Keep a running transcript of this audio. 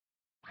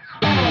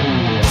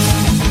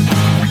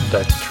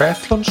the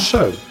Triathlon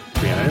Show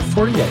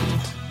 348.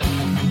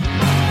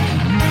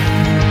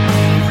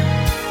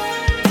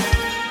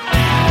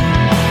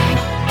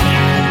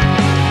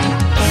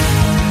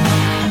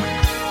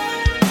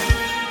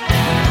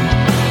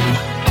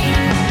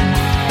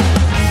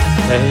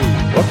 Hey,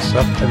 what's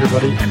up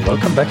everybody, and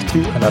welcome back to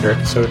another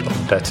episode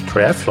of That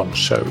Triathlon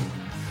Show,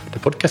 the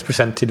podcast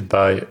presented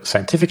by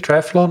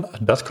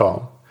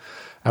scientifictriathlon.com.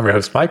 I'm your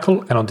host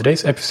Michael, and on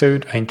today's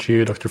episode I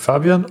interview Dr.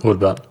 Fabian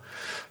Urban.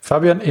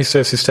 Fabian is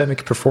a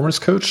systemic performance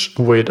coach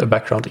with a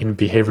background in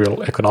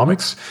behavioral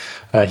economics.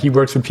 He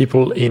works with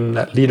people in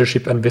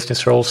leadership and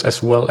business roles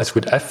as well as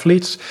with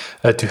athletes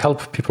to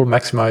help people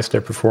maximize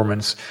their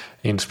performance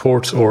in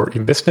sports or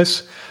in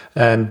business.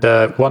 And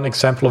one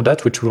example of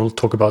that, which we'll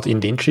talk about in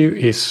the interview,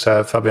 is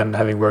Fabian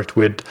having worked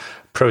with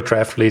pro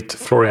triathlete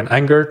Florian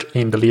Angert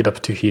in the lead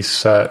up to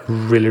his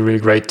really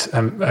great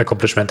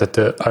accomplishment at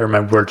the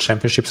Ironman World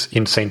Championships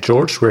in St.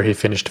 George, where he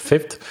finished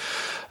fifth.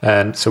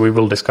 And so we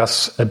will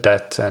discuss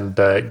that and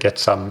get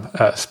some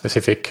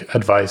specific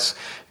advice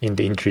in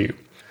the interview.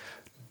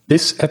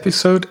 This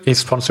episode is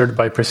sponsored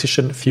by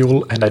Precision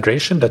Fuel and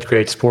Hydration that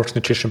creates sports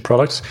nutrition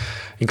products,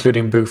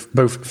 including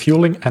both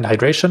fueling and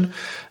hydration.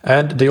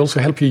 And they also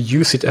help you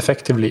use it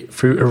effectively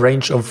through a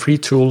range of free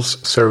tools,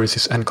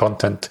 services, and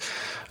content.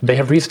 They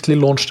have recently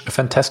launched a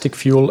fantastic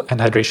fuel and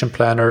hydration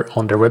planner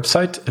on their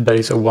website that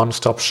is a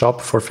one-stop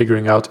shop for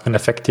figuring out an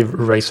effective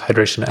race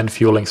hydration and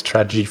fueling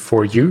strategy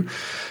for you.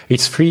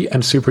 It's free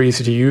and super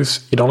easy to use.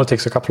 It only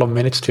takes a couple of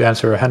minutes to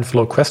answer a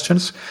handful of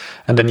questions,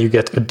 and then you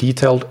get a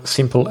detailed,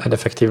 simple, and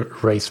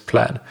effective race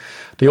plan.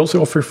 They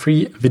also offer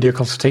free video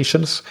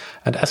consultations,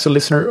 and as a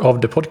listener of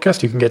the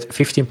podcast, you can get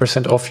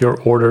 15% off your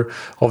order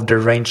of their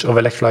range of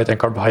electrolyte and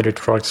carbohydrate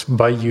products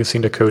by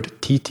using the code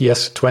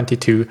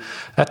TTS22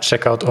 at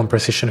checkout on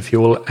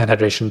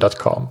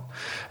precisionfuelandhydration.com.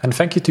 And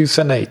thank you to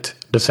Zen8.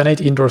 The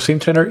Zen8 Indoor Swim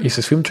Trainer is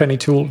a swim training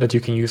tool that you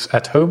can use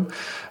at home,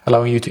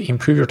 allowing you to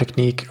improve your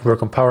technique,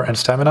 work on power and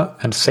stamina,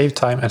 and save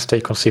time and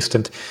stay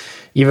consistent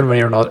even when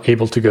you're not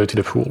able to go to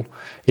the pool.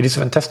 It is a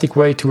fantastic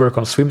way to work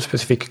on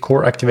swim-specific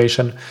core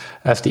activation,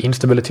 as the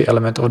instability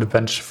element of the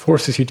bench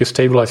forces you to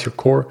stabilize your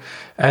core,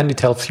 and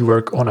it helps you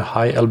work on a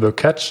high elbow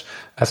catch,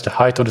 as the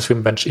height of the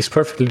swim bench is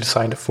perfectly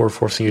designed for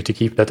forcing you to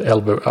keep that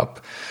elbow up.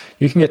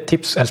 You can get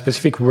tips and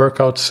specific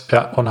workouts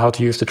on how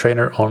to use the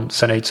trainer on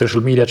Zen8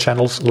 social media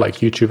channels like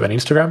YouTube and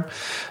Instagram.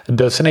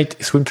 The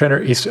Zen8 swim trainer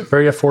is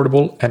very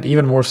affordable, and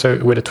even more so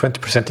with a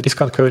 20%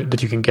 discount code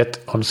that you can get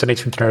on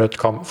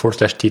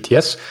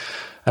zen8swimtrainer.com/TTS.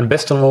 And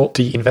best of all,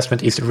 the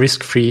investment is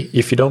risk-free.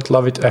 If you don't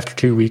love it after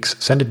 2 weeks,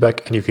 send it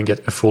back and you can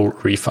get a full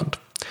refund.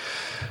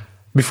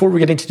 Before we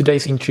get into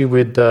today's interview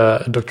with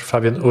Dr.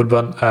 Fabian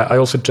Urban, I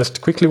also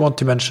just quickly want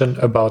to mention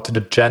about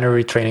the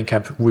January training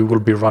camp we will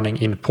be running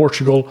in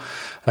Portugal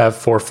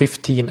for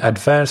 15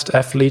 advanced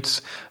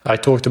athletes. I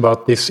talked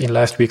about this in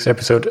last week's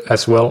episode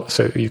as well,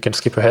 so you can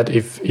skip ahead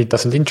if it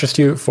doesn't interest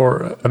you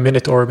for a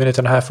minute or a minute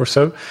and a half or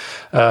so.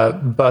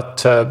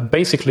 But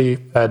basically,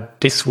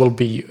 this will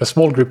be a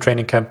small group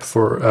training camp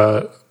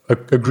for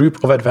a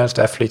group of advanced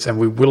athletes, and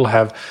we will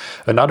have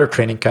another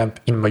training camp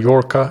in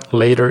Mallorca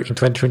later in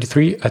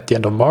 2023 at the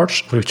end of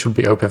March, which will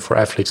be open for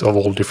athletes of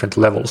all different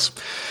levels.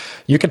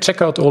 You can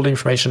check out all the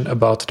information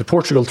about the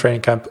Portugal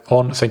training camp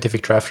on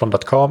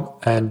scientifictriathlon.com,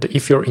 and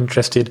if you're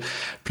interested,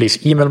 please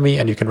email me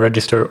and you can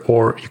register,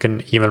 or you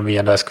can email me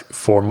and ask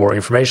for more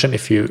information.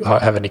 If you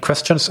have any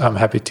questions, I'm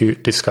happy to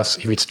discuss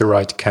if it's the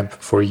right camp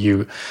for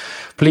you.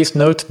 Please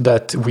note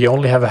that we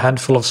only have a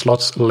handful of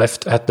slots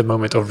left at the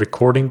moment of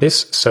recording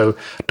this, so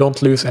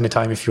don't lose any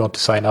time if you want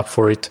to sign up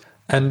for it.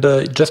 And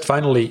just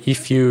finally,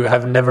 if you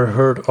have never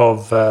heard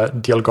of the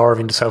Algarve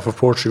in the south of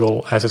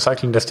Portugal as a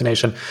cycling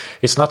destination,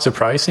 it's not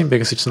surprising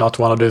because it's not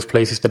one of those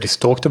places that is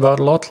talked about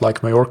a lot,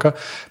 like Mallorca,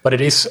 but it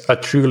is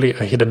truly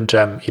a hidden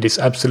gem. It is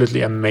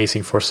absolutely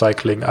amazing for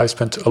cycling. I've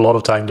spent a lot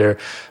of time there,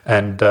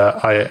 and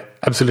I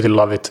absolutely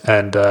love it.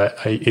 And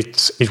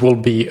it will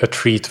be a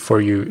treat for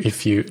you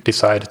if you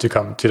decide to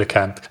come to the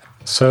camp.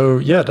 So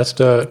yeah, that's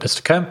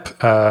the camp.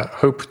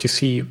 Hope to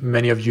see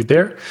many of you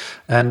there.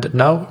 And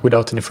now,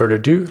 without any further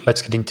ado,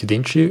 let's get into the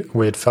interview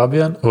with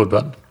Fabian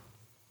Urban.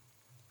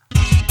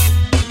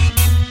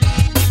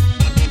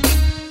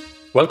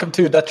 Welcome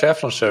to That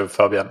Triathlon Show,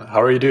 Fabian.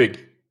 How are you doing?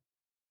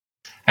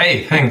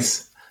 Hey,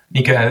 thanks,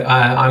 Mika.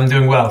 I'm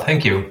doing well,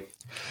 thank you.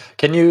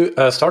 Can you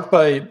start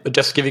by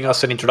just giving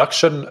us an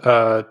introduction?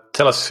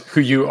 Tell us who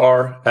you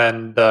are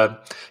and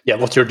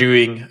what you're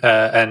doing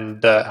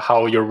and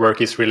how your work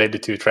is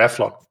related to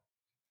triathlon.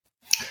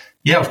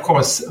 Yeah, of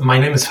course. My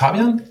name is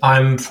Fabian.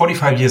 I'm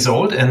 45 years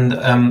old and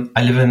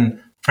I live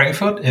in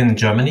Frankfurt in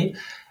Germany.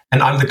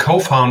 And I'm the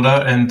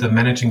co-founder and the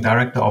managing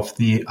director of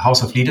the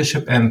House of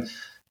Leadership and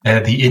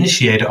the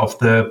initiator of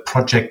the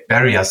project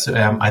Barriers,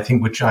 I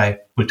think, which I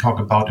will talk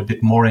about a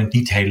bit more in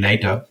detail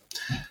later.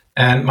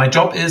 And my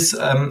job is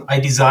I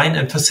design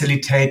and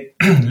facilitate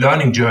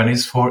learning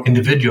journeys for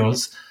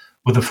individuals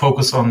with a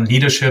focus on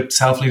leadership,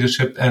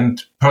 self-leadership,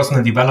 and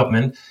personal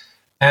development.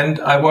 And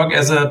I work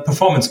as a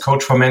performance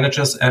coach for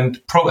managers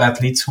and pro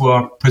athletes who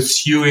are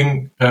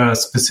pursuing a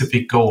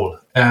specific goal.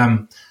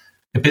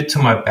 A bit to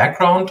my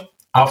background.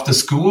 After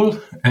school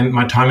and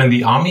my time in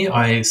the army,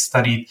 I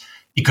studied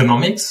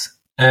economics.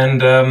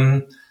 And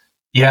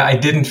I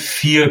didn't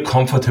feel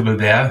comfortable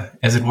there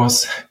as it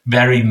was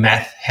very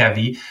math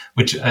heavy,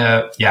 which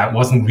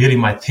wasn't really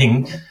my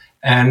thing.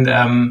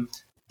 And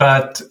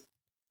but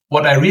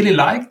what I really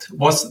liked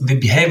was the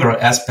behavioral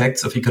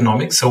aspects of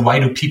economics. So why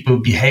do people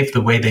behave the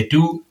way they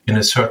do in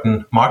a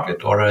certain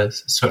market or a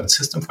certain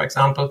system, for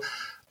example?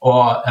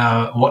 Or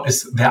what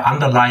is their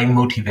underlying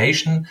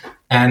motivation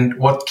and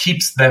what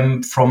keeps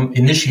them from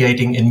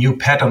initiating a new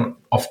pattern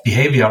of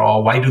behavior,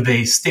 or why do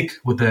they stick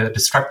with the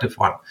destructive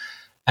one?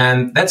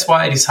 And that's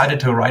why I decided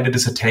to write a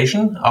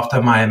dissertation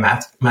after my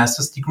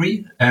master's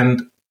degree.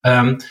 And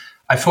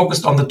I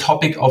focused on the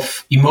topic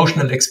of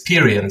emotional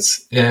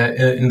experience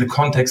in the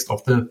context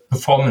of the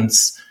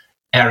performance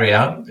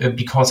area,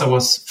 because I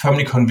was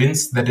firmly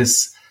convinced that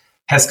this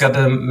has got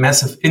a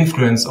massive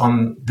influence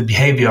on the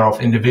behavior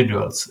of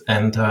individuals.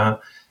 And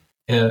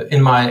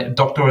in my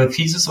doctoral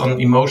thesis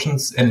on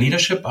emotions and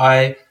leadership,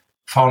 I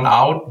found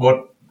out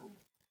what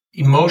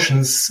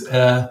emotions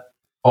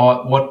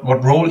or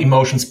what role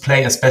emotions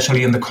play,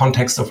 especially in the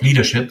context of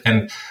leadership,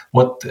 and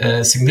what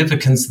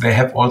significance they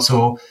have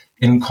also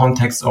in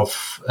context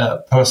of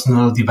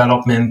personal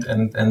development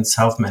and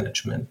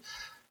self-management.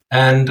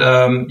 And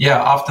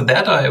after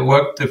that, I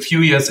worked a few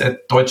years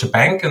at Deutsche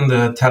Bank in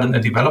the talent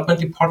and development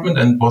department,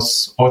 and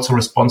was also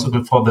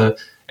responsible for the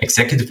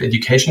executive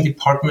education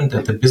department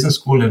at the business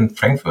school in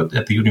Frankfurt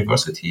at the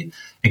university,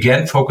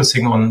 again,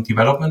 focusing on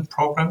development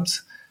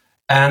programs.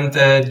 And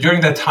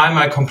during that time,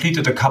 I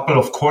completed a couple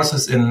of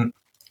courses in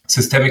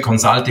systemic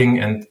consulting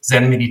and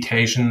Zen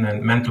meditation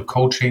and mental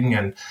coaching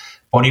and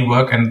body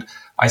work. And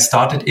I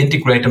started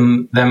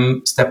integrating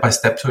them step by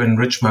step to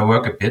enrich my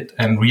work a bit,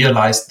 and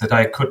realized that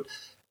I could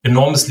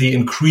enormously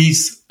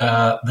increase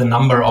the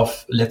number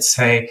of, let's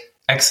say,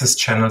 access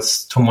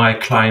channels to my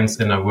clients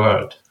in a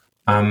world.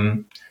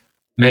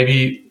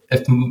 Maybe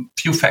a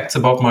few facts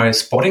about my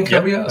sporting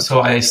career.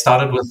 So I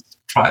started with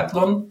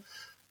triathlon.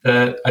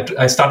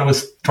 I started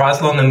with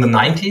triathlon in the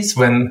 90s,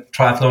 when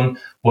triathlon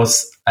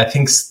was, I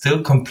think,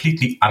 still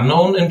completely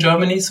unknown in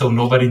Germany. So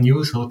nobody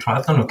knew. So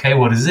triathlon, okay,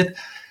 what is it?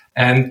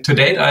 And to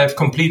date, I've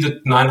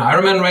completed 9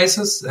 Ironman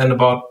races and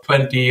about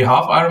 20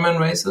 half Ironman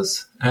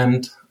races.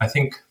 And I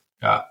think,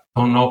 I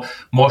don't know,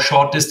 more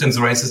short distance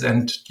races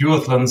and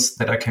duathlons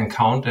that I can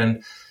count.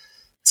 And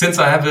since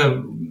I have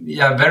a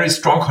very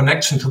strong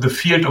connection to the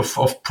field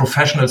of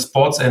professional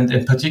sports, and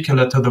in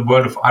particular to the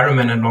world of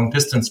Ironman and long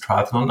distance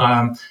triathlon,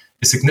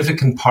 a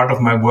significant part of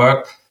my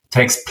work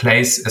takes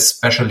place,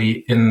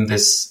 especially in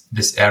this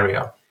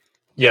area.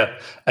 Yeah,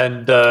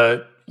 and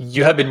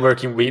you have been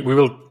working. We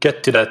will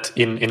get to that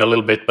in a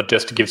little bit, but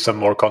just to give some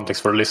more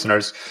context for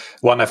listeners,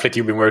 one athlete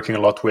you've been working a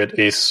lot with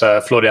is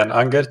Florian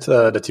Angert,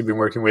 that you've been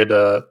working with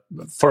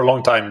for a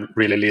long time,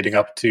 really leading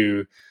up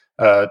to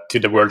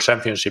the World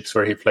Championships,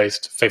 where he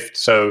placed 5th.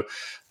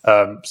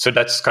 So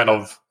that's kind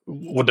of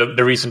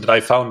the reason that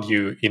I found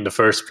you in the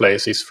first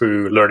place, is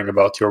through learning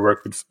about your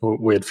work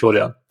with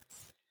Florian.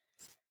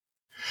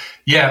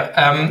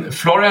 Yeah,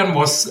 Florian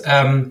was he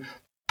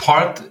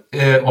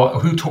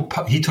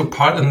took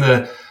part in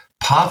the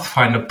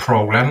Pathfinder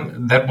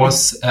program. That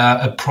was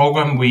a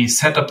program we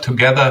set up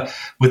together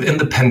within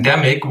the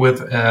pandemic with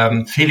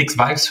Felix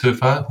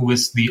Weichshöfer, who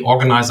is the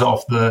organizer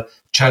of the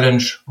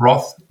Challenge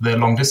Roth, the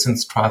long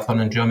distance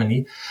triathlon in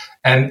Germany.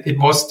 And it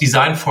was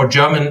designed for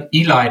German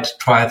elite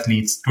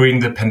triathletes during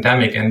the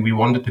pandemic. And we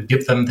wanted to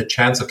give them the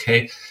chance,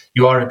 okay,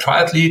 you are a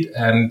triathlete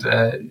and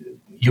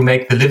you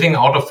make the living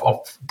out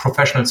of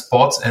professional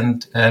sports,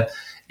 and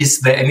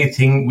is there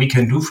anything we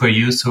can do for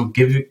you? So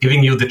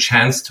giving you the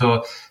chance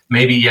to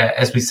maybe,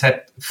 as we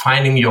said,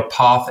 finding your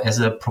path as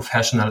a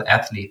professional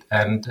athlete.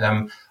 And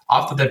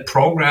after that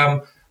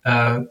program,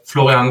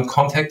 Florian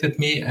contacted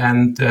me,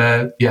 and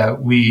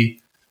we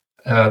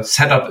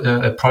set up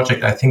a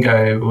project I think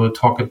I will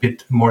talk a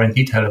bit more in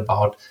detail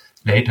about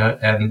later.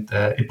 And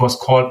it was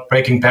called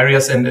Breaking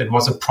Barriers, and it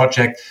was a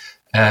project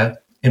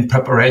in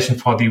preparation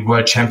for the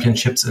World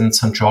Championships in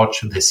St.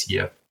 George this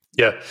year.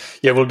 Yeah,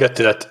 we'll get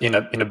to that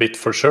in a bit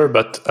for sure.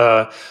 But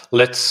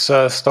let's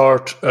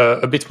start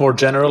a bit more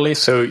generally.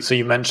 So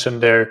you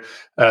mentioned there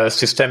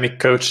systemic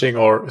coaching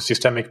or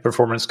systemic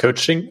performance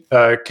coaching.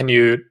 Can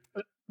you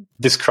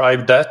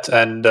describe that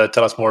and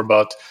tell us more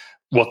about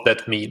what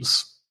that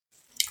means?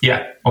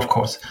 Yeah, of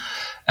course.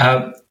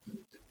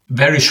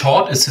 Very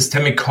short, a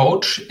systemic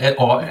coach,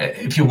 or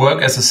if you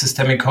work as a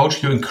systemic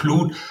coach, you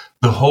include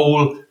the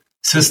whole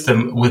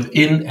system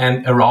within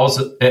and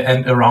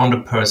around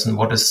a person,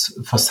 what is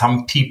for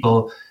some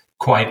people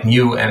quite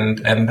new,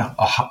 and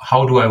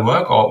how do I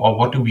work, or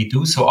what do we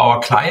do? So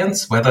our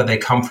clients, whether they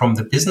come from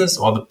the business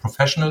or the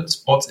professional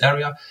sports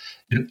area,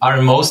 are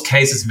in most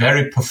cases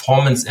very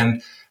performance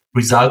and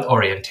result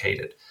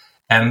orientated.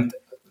 And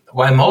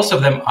while most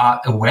of them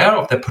are aware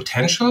of their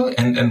potential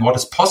and what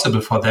is possible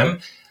for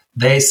them,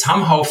 they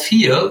somehow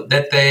feel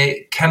that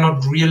they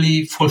cannot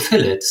really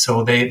fulfill it.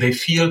 So they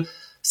feel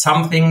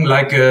something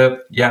like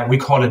we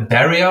call it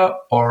barrier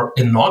or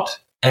a knot,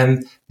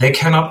 and they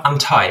cannot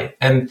untie.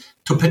 And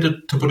to put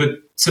it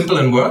simple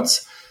in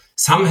words,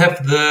 some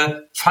have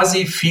the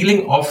fuzzy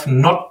feeling of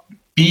not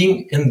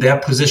being in their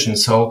position.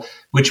 So,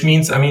 which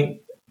means,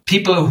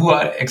 people who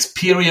are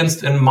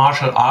experienced in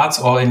martial arts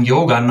or in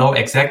yoga know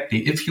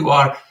exactly if you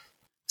are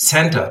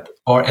centered,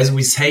 or as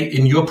we say,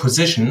 in your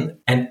position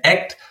and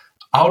act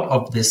out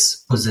of this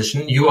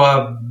position, you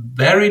are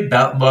very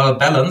well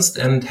balanced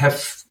and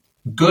have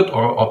good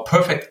or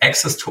perfect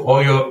access to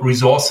all your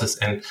resources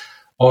and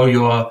all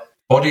your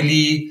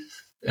bodily,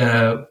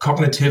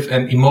 cognitive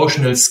and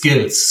emotional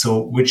skills,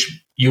 so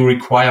which you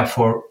require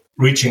for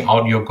reaching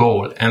out your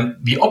goal. And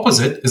the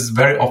opposite is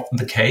very often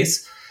the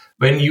case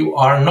when you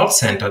are not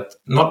centered,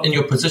 not in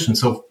your position.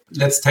 So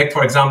let's take,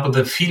 for example,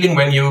 the feeling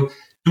when you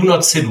do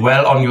not sit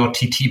well on your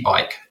TT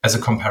bike as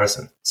a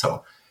comparison.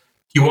 So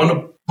you want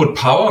to put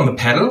power on the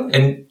pedal,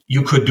 and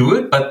you could do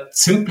it, but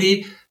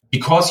simply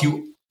because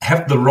you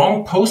have the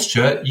wrong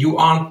posture, you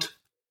aren't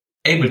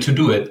able to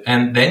do it.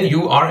 And then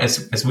you are,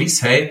 as we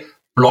say,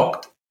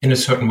 blocked in a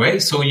certain way.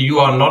 So you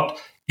are not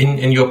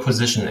in your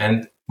position.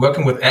 And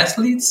working with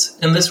athletes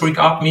in this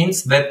regard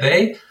means that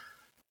they,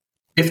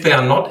 if they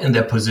are not in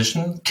their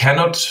position,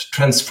 cannot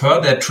transfer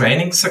their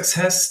training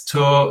success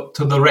to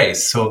the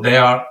race. So they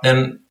are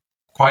then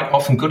quite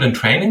often good in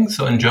training.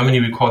 So in Germany,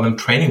 we call them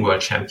training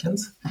world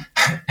champions.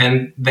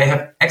 And they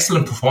have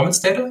excellent performance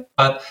data,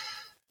 but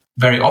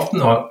very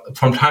often or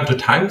from time to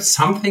time,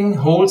 something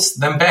holds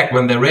them back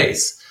when they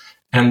race,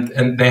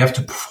 and they have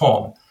to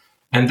perform.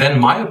 And then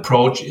my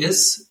approach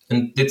is,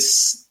 and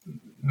it's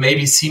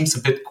maybe seems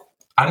a bit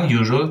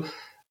unusual,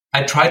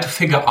 I try to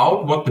figure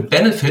out what the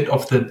benefit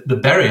of the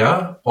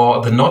barrier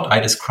or the knot I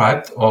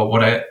described, or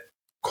what I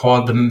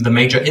call the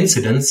major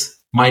incidents,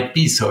 might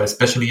be. So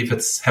especially if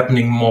it's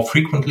happening more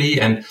frequently,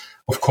 and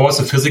of course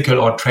a physical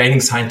or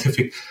training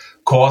scientific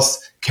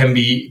cause can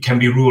be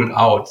ruled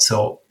out.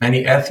 So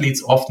many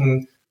athletes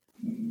often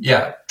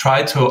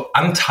try to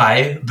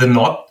untie the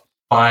knot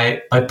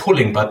by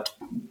pulling, but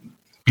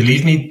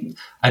believe me,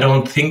 I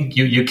don't think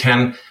you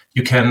can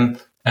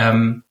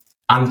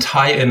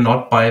untie a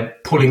knot by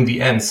pulling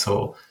the end.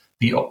 So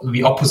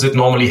the opposite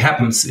normally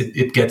happens.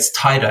 It gets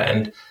tighter,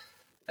 and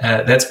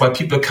that's why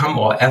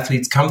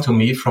athletes come to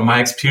me. From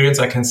my experience,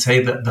 I can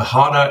say that the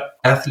harder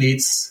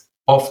athletes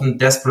often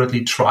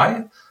desperately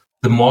try,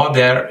 the more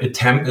their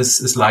attempt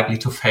is likely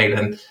to fail.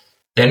 And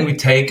then we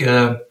take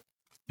a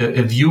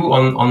view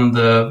on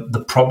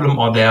the problem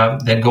or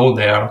their goal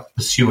they are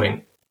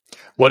pursuing.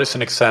 What is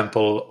an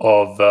example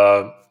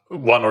of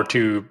one or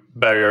two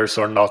barriers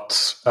or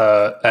knots,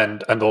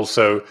 and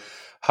also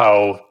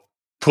how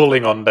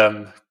pulling on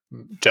them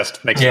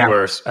just makes it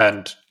worse,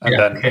 and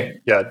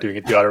doing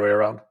it the other way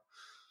around?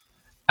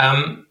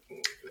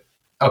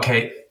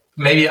 Okay,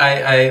 maybe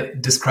I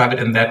describe it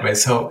in that way.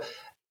 So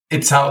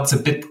it sounds a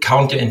bit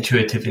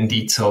counterintuitive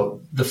indeed.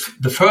 So the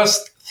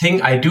first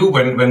thing I do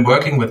when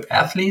working with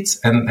athletes,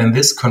 and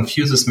this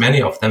confuses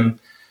many of them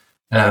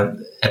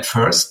at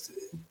first,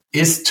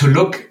 is to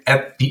look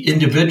at the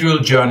individual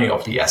journey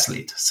of the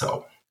athlete.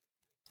 So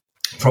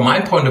from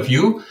my point of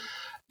view,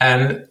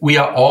 and we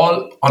are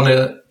all on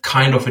a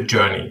kind of a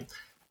journey.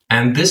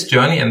 And this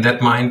journey, and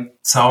that might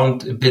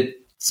sound a bit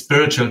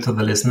spiritual to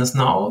the listeners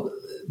now,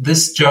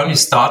 this journey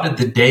started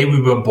the day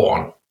we were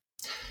born.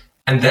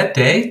 And that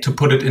day, to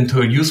put it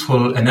into a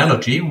useful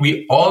analogy,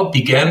 we all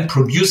began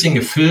producing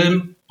a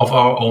film of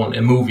our own,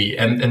 a movie.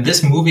 And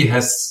this movie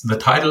has the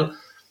title,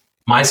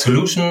 My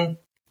Solution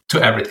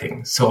to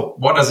Everything. So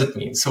what does it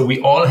mean? So we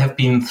all have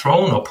been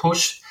thrown or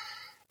pushed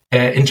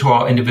into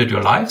our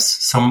individual lives,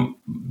 some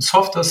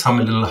softer, some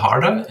a little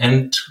harder,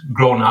 and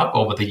grown up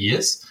over the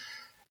years.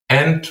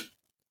 And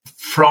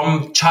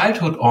from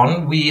childhood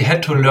on, we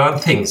had to learn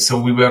things. So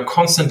we were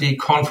constantly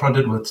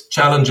confronted with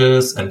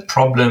challenges and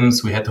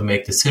problems. We had to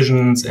make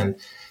decisions and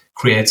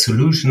create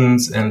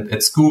solutions. And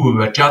at school, we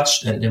were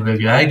judged and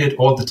evaluated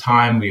all the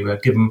time. We were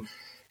given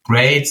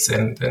grades,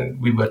 and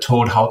we were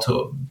told how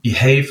to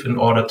behave in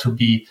order to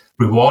be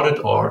rewarded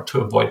or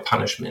to avoid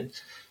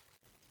punishment.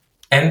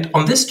 And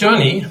on this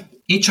journey,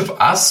 each of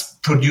us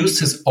produced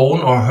his own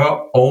or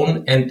her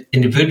own and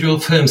individual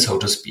film, so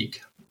to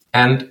speak.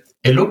 And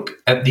a look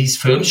at these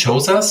films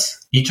shows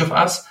us, each of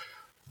us,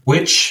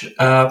 which,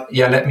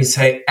 let me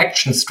say,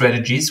 action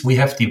strategies we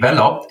have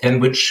developed and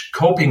which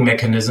coping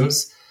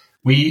mechanisms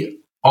we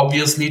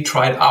obviously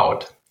tried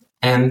out.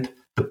 And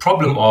the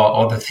problem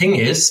or the thing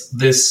is,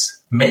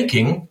 this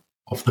making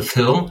of the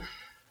film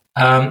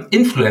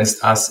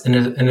influenced us in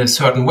a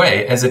certain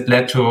way, as it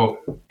led to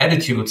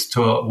attitudes,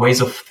 to ways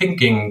of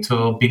thinking,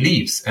 to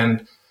beliefs.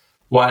 And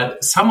while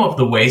some of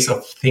the ways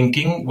of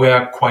thinking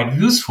were quite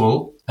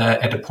useful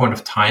at a point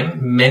of time,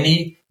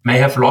 many may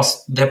have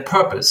lost their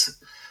purpose.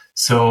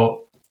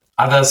 So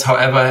others,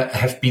 however,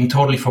 have been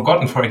totally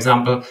forgotten. For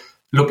example,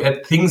 look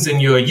at things in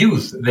your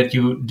youth that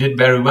you did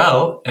very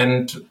well,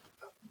 and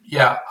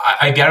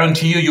I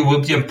guarantee you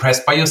will be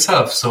impressed by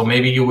yourself. So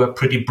maybe you were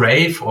pretty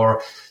brave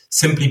or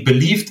simply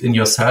believed in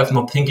yourself,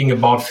 not thinking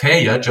about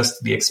failure,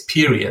 just the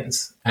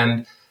experience.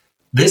 And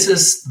this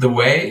is the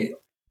way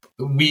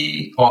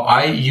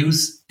I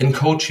use in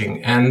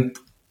coaching. And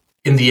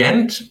in the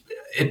end,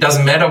 it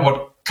doesn't matter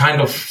what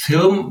kind of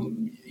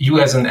film you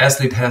as an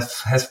athlete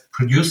has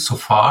produced so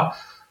far.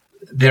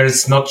 There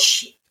is not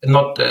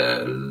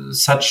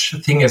such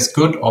thing as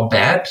good or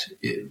bad.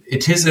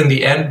 It is in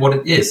the end what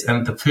it is.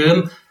 And the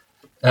film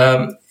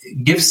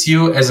gives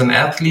you as an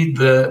athlete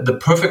the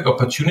perfect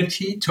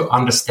opportunity to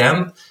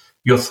understand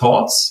your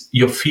thoughts,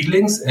 your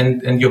feelings,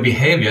 and your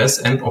behaviors.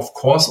 And of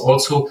course,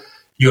 also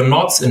your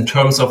knots in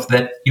terms of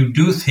that you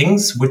do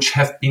things which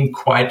have been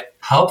quite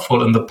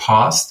helpful in the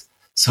past.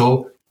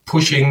 So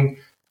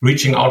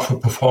reaching out for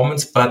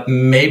performance, but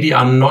maybe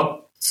are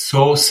not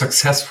so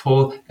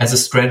successful as a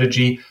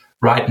strategy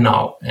right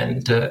now.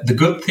 And the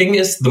good thing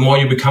is the more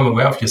you become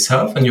aware of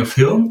yourself and your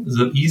film,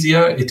 the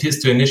easier it is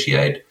to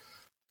initiate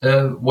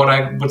what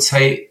I would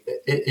say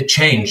a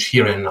change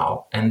here and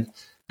now. And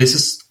this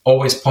is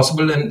always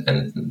possible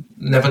and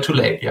never too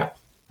late. Yeah.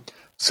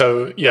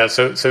 So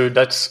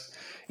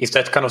is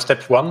that kind of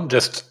step one,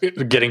 just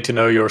getting to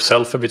know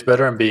yourself a bit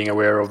better and being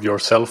aware of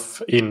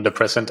yourself in the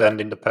present and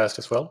in the past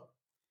as well?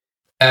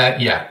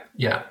 Yeah.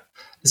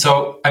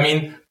 So, I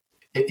mean,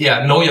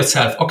 know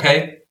yourself.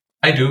 Okay,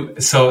 I do.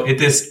 So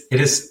it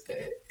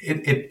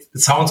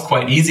sounds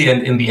quite easy,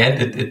 and in the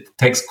end, it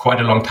takes quite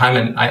a long time.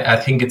 And I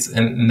think it's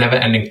a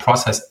never-ending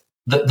process.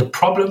 The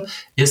problem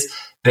is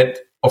that,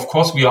 of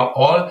course, we are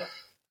all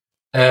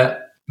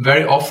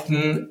very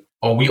often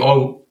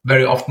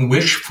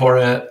wish for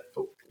a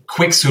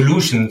quick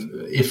solution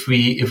if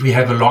we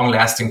have a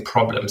long-lasting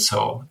problem.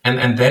 So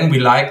and then we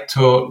like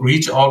to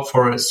reach out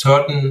for a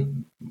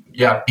certain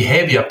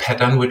behavior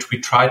pattern which we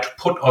try to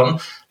put on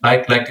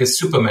like a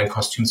Superman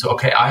costume. So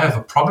okay, I have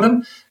a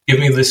problem, give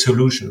me the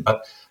solution.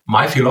 But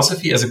my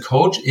philosophy as a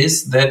coach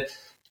is that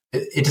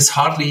it is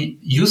hardly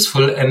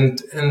useful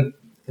and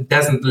it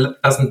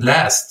doesn't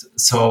last.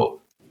 So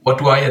what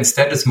do I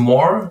instead is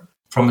more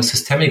from a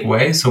systemic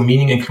way. So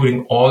meaning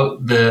including all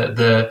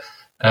the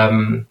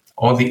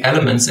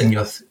elements in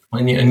your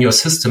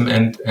system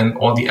and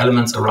all the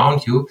elements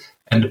around you,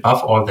 and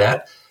above all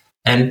that.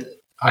 And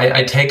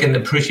I take an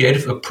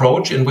appreciative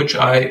approach in which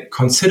I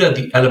consider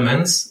the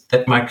elements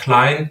that my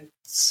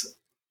clients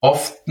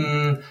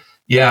often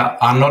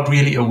are not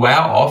really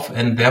aware of,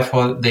 and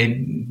therefore they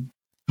do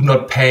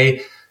not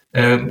pay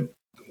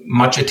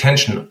much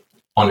attention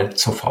on it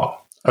so far.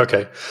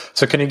 Okay,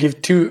 so can you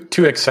give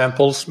two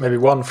examples, maybe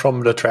one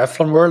from the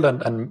triathlon world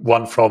and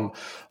one from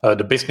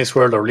the business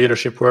world or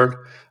leadership world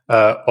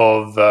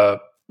of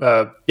a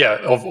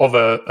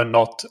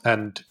knot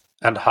and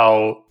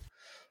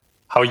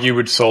how you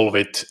would solve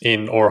it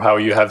in, or how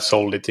you have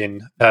solved it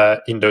in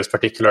those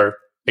particular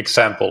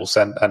examples,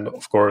 and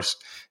of course,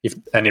 if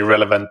any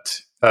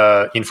relevant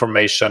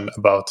information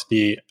about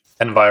the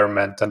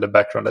environment and the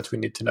background that we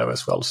need to know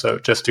as well. So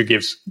just to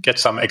get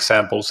some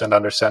examples and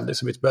understand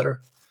this a bit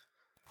better.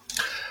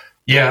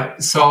 Yeah.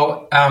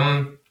 So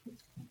I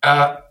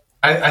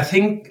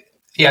think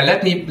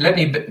let me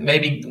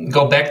maybe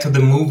go back to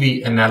the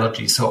movie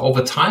analogy. So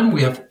over time,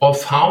 we have all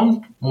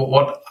found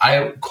what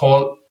I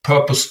call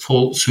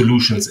purposeful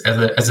solutions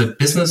as a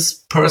business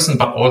person,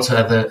 but also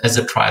as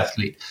a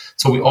triathlete.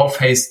 So we all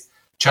face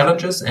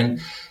challenges,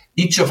 and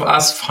each of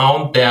us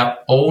found their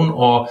own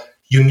or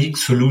unique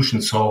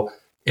solution. So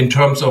in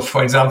terms of,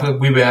 for example,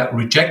 we were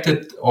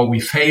rejected, or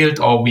we failed,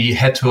 or we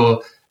had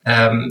to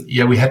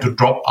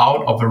drop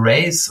out of a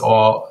race,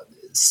 or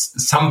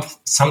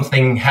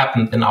something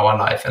happened in our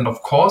life. And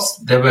of course,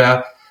 there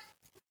were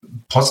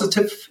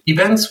positive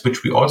events,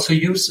 which we also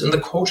use in the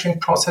coaching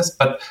process.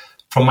 But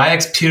from my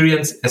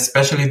experience,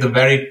 especially the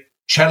very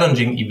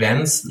challenging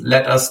events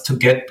led us to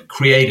get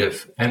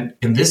creative. And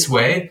in this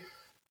way,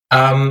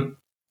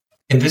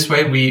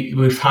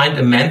 we find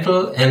a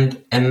mental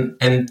and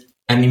an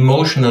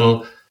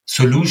emotional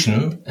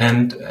solution,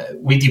 and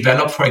we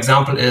develop, for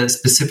example, a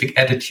specific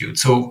attitude.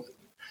 So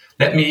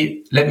let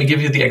me give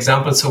you the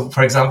example. So,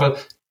 for example,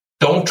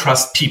 don't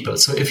trust people.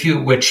 So if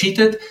you were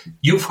cheated,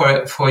 you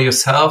for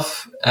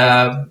yourself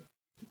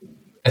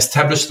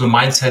establish the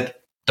mindset,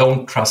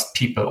 don't trust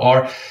people.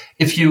 Or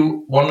if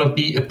you want to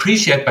be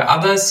appreciated by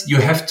others,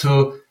 you have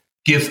to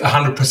give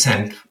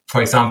 100%.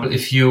 For example,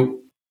 if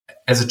you,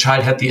 as a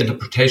child, had the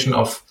interpretation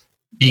of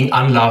being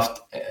unloved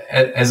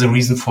as a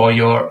reason for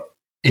your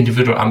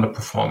individual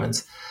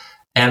underperformance.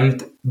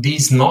 And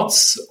these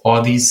knots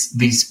or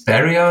these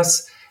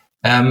barriers,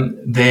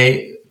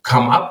 they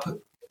come up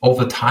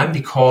over time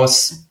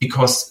because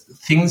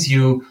things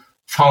you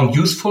found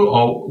useful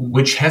or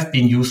which have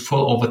been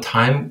useful over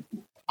time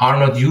are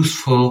not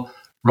useful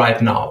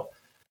right now.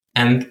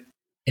 And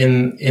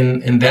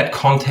in that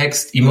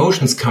context,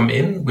 emotions come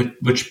in,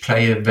 which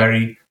play a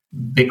very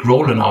big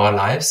role in our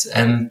lives,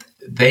 and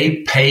they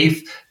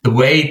pave the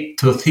way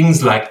to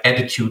things like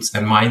attitudes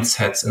and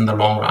mindsets in the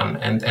long run.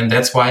 And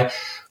that's why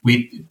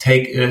we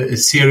take a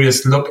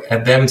serious look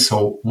at them.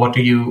 So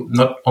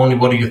not only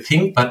what do you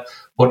think, but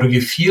what do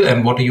you feel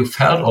and what do you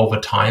felt over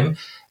time?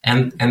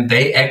 And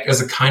they act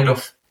as a kind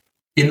of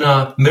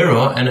inner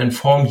mirror and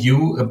inform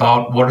you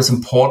about what is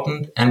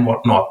important and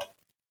what not.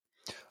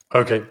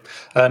 Okay.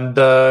 And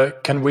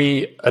can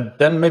we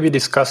then maybe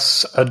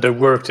discuss the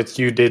work that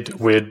you did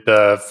with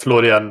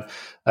Florian?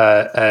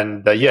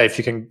 If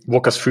you can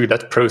walk us through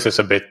that process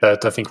a bit,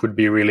 that I think would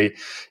be really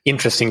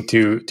interesting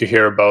to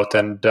hear about,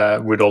 and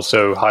would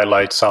also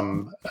highlight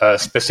some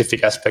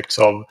specific aspects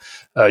of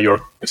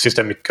your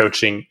systemic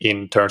coaching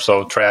in terms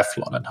of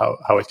triathlon and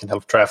how it can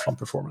help triathlon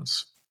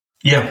performance.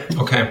 Yeah,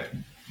 okay.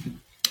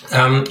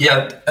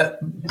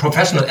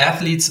 Professional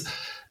athletes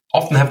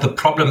often have the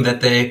problem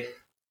that they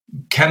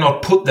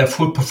cannot put their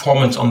full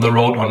performance on the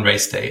road on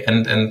race day.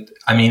 And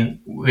I mean,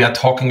 we are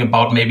talking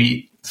about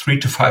maybe 3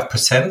 to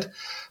 5%,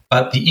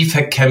 but the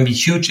effect can be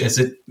huge, as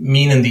it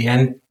mean in the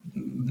end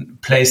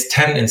place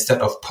 10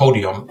 instead of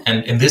podium.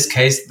 And in this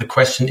case, the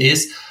question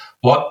is,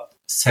 what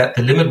set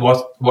the limit?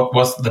 What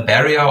was the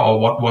barrier, or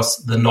what was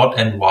the not,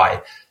 and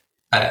why?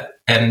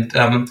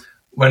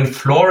 When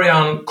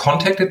Florian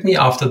contacted me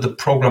after the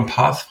program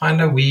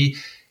Pathfinder, we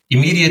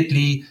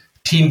immediately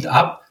teamed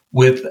up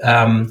with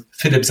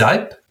Philipp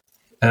Seib,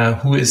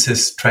 who is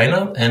his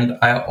trainer. And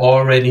I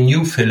already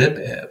knew Philipp,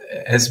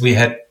 as we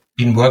had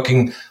been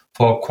working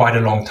for quite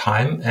a long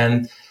time.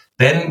 And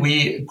then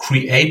we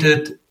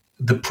created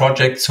the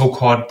project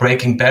so-called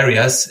Breaking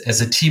Barriers as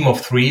a team of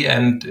 3,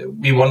 and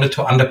we wanted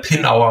to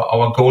underpin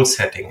our goal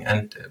setting.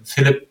 And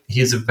Philipp,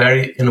 he is a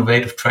very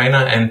innovative trainer,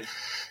 and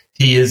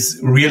he is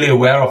really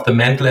aware of the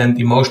mental and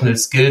emotional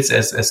skills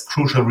as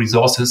crucial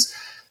resources.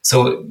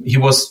 So he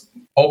was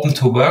open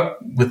to work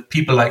with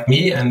people like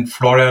me, and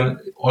Florian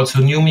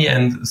also knew me.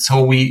 And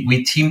so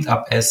we teamed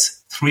up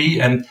as 3.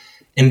 And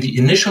in the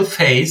initial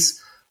phase,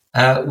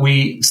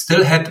 we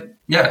still had,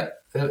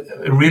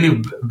 a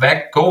really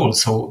vague goal.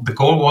 So the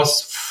goal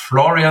was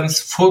Florian's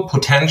full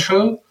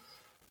potential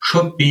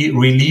should be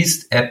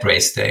released at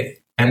race day.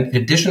 And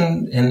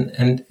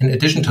in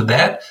addition to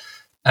that,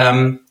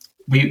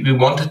 we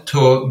wanted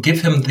to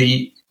give him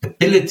the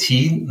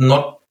ability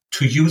not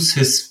to use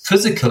his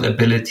physical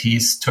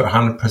abilities to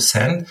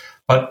 100%,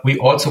 but we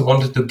also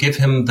wanted to give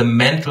him the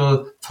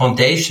mental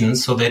foundation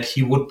so that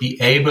he would be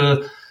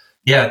able,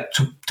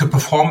 to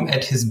perform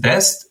at his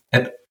best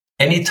at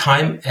any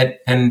time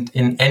and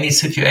in any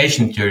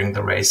situation during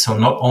the race. So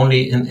not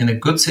only in a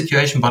good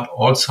situation, but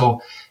also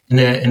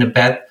in a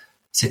bad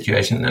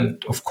situation.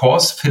 And of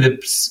course,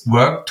 Philipp's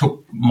work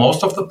took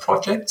most of the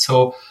project.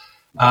 So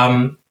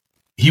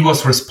he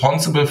was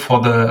responsible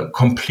for the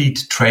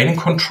complete training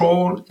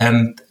control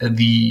and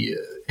the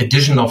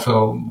addition of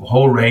a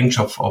whole range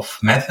of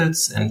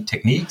methods and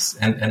techniques.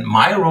 And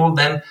my role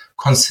then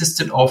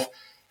consisted of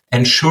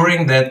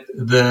ensuring that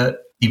the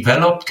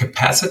developed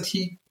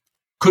capacity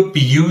could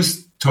be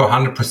used to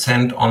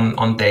 100%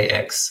 on day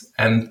X.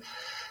 And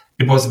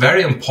it was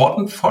very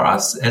important for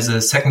us as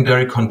a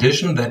secondary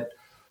condition that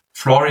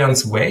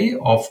Florian's way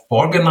of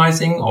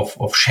organizing,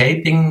 of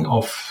shaping,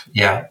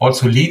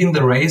 also leading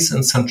the race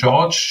in St.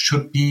 George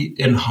should be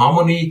in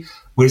harmony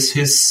with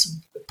his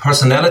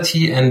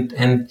personality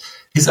and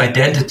his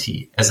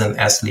identity as an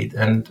athlete.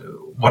 And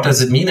what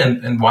does it mean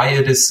and why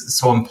it is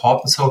so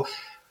important? So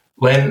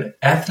when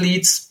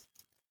athletes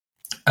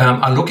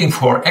are looking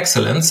for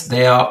excellence,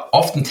 they are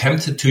often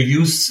tempted to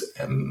use,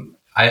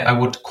 I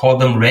would call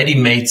them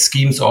ready-made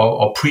schemes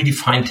or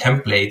predefined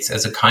templates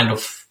as a kind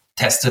of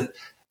tested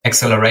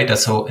accelerator.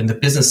 So in the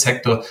business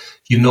sector,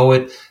 you know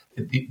it,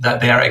 that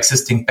there are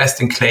existing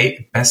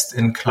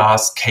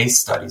best-in-class case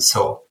studies.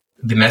 So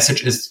the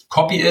message is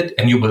copy it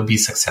and you will be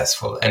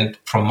successful. And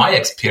from my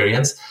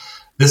experience,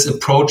 this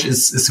approach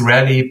is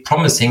rarely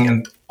promising,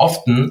 and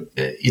often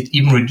it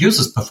even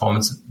reduces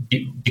performance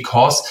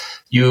because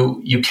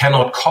you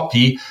cannot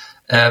copy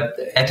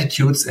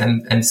attitudes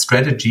and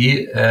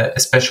strategy,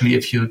 especially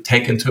if you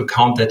take into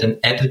account that an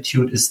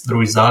attitude is the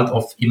result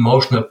of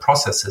emotional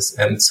processes.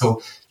 And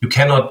so you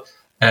cannot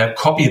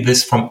copy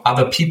this from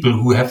other people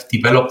who have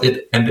developed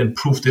it and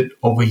improved it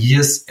over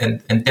years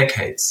and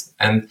decades.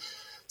 And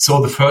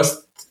so the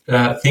first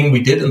thing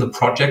we did in the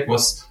project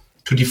was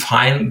to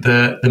define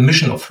the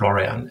mission of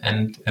Florian.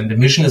 And the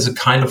mission is a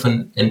kind of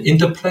an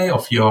interplay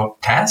of your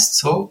past.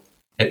 So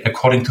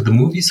according to the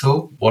movie,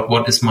 so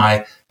what is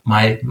my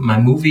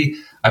movie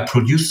I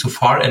produced so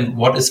far, and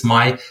what is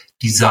my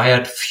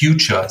desired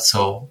future?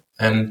 So,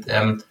 and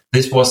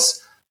this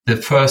was the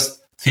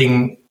first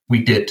thing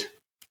we did.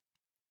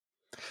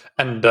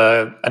 And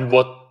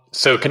what?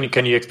 So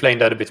can you explain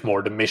that a bit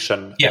more? The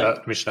mission,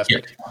 mission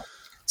aspect. Yeah.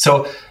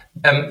 So,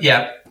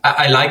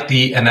 I like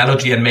the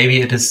analogy, and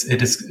maybe it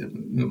is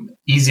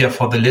easier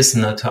for the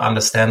listener to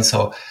understand.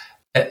 So,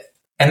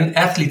 an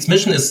athlete's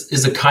mission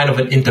is a kind of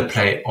an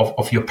interplay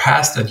of your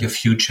past and your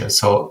future.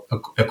 So,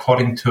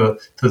 according to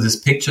this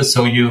picture,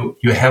 so you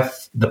have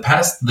the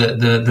past,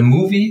 the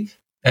movie,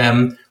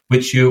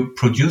 which you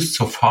produced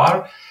so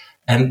far,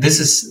 and this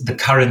is the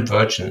current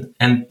version.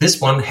 And this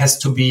one has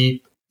to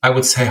be, I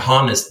would say,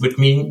 harnessed, which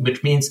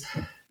means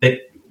that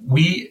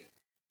we,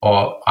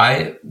 or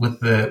I, with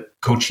the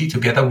coachee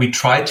together, we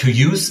try to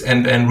use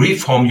and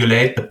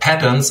reformulate the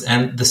patterns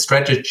and the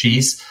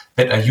strategies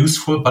that are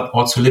useful but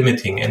also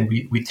limiting, and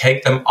we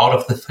take them out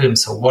of the film.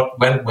 So what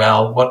went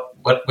well,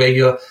 what were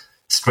your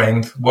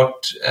strengths,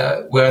 what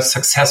were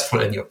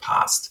successful in your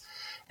past,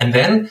 and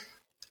then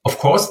of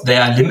course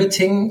there are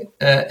limiting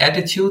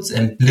attitudes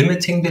and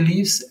limiting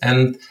beliefs,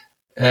 and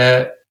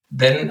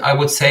then I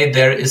would say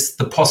there is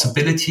the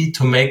possibility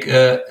to make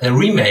a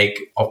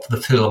remake of the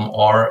film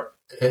or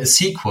a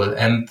sequel,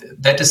 and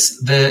that is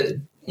the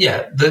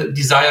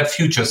desired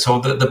future. So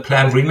the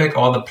planned remake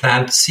or the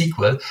planned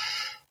sequel.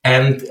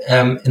 And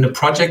in a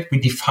project, we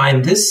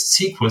define this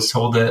sequel,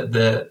 so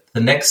the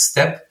next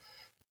step,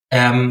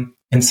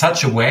 in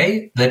such a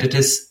way that it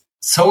is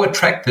so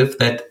attractive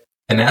that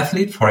an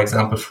athlete, for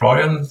example,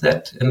 Florian,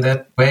 in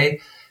that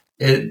way,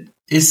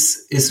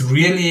 is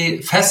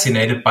really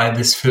fascinated by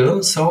this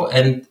film. So,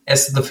 and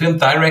as the film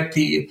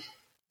directly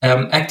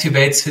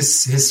activates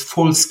his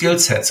full skill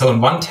set. So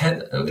in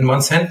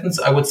one sentence,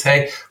 I would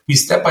say we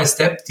step by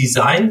step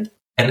designed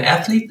an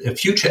athlete, a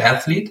future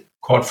athlete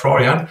called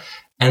Florian.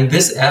 And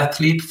this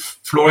athlete,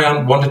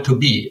 Florian, wanted to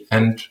be.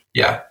 And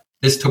yeah,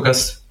 this took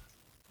us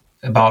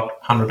about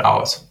 100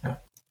 hours. Yeah.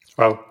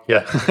 Wow.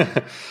 Yeah.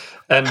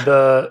 And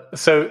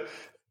so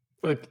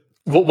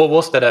what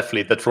was that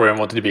athlete that Florian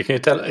wanted to be? Can you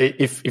tell,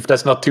 if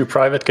that's not too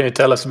private, can you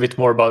tell us a bit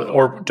more about,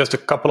 or just a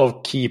couple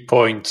of key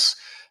points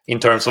in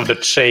terms of the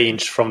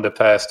change from the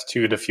past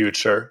to the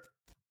future?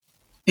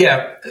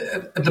 Yeah.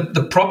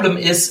 The problem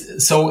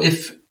is, so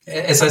if,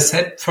 as I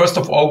said, first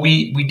of all,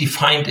 we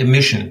defined a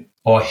mission,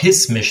 or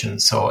his mission.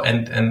 So,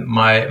 and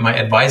my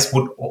advice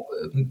would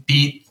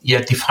be,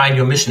 define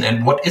your mission.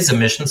 And what is a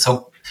mission?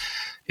 So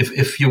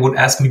if you would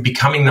ask me,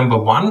 becoming number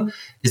one,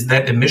 is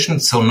that a mission?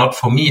 So not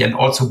for me, and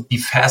also be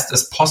fast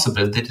as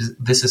possible.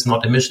 This is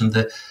not a mission.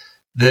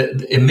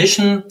 The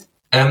mission,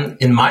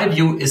 in my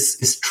view,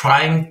 is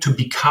trying to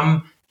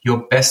become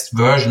your best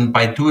version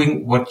by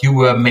doing what you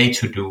were made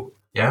to do.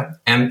 Yeah.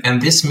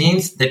 And this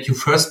means that you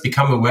first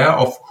become aware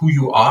of who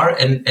you are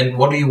and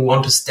what do you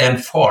want to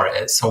stand for.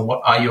 So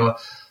what are your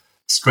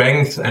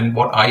strengths and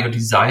what are your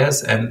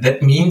desires? And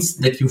that means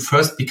that you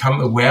first become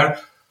aware,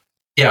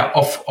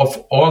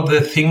 of all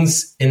the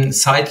things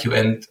inside you.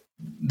 And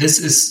this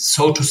is,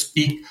 so to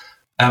speak,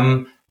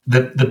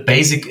 the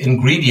basic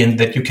ingredient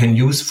that you can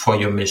use for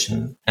your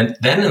mission. And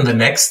then in the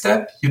next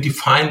step, you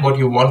define what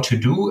you want to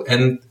do.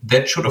 And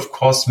that should, of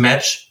course,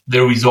 match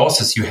the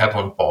resources you have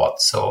on board.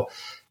 So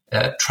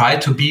try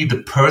to be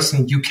the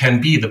person you can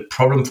be. The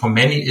problem for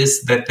many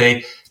is that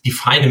they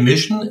define a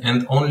mission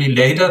and only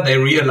later they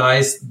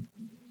realize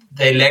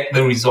they lack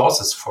the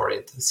resources for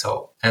it.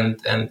 So,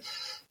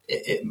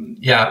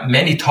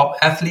 many top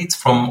athletes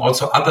from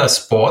also other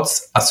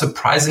sports are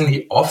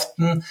surprisingly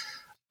often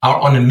are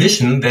on a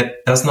mission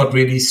that does not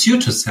really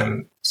suit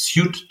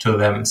to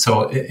them.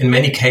 So in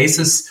many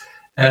cases,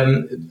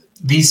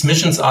 these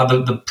missions are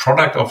the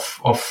product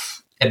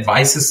of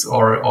advices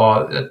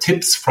or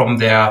tips from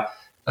their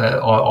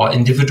or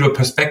individual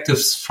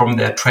perspectives from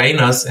their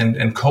trainers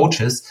and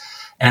coaches.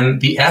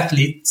 And the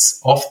athletes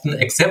often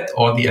accept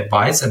all the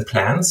advice and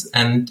plans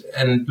and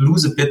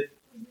lose a bit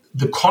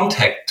the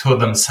contact to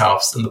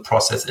themselves in the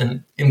process.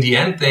 And in the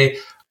end, they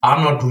are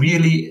not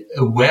really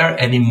aware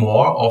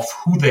anymore of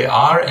who they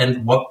are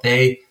and what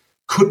they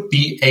could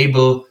be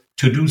able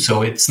to do.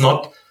 So it's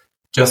not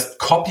just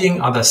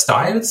copying other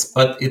styles,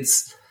 but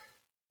it's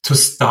to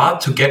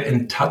start to get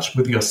in touch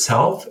with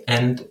yourself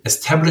and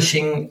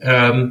establishing,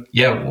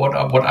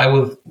 what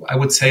I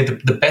would say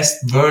the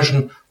best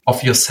version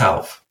of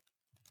yourself.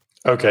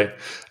 Okay.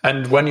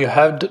 And when you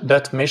had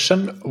that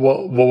mission,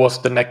 what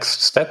was the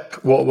next step?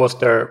 What was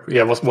there?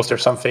 Yeah, was there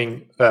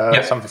something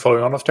something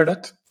following on after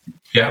that?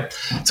 Yeah.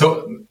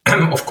 So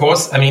of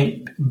course, I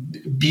mean,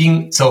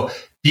 being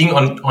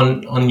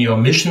on your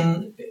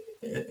mission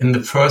in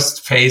the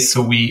first phase.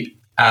 So we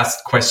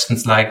asked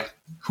questions like,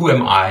 who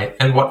am I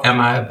and what am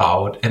I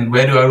about and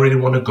where do I really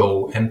want to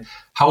go and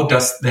how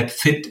does that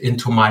fit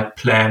into my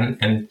plan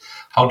and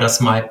how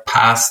does my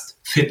past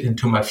fit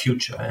into my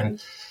future?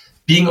 And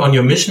being on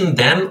your mission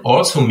then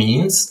also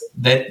means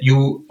that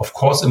you, of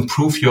course,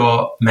 improve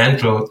your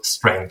mental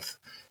strength.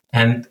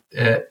 And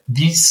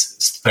these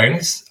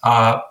strengths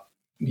are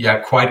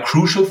quite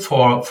crucial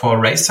for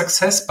race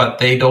success, but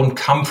they don't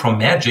come from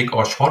magic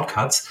or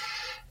shortcuts,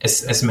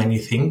 as many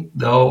think,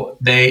 though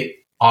they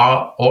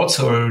are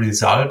also a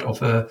result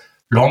of a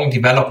long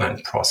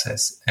development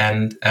process.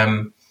 And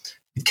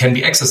it can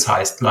be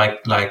exercised like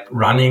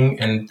running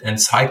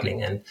and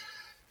cycling. And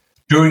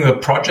during a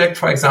project,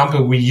 for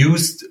example, we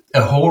used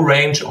a whole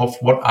range of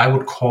what I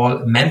would call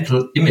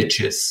mental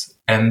images.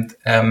 And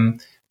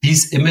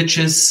these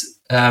images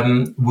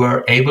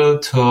were able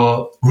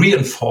to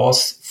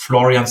reinforce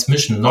Florian's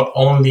mission, not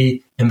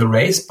only in the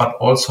race, but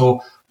also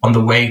on the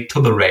way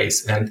to the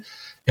race. And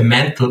a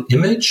mental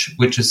image,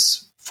 which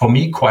is for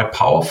me quite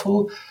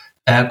powerful,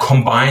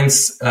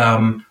 combines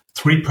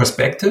three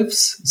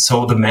perspectives.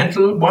 So the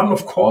mental one,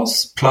 of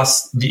course,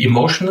 plus the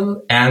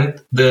emotional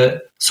and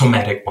the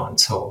somatic one.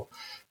 So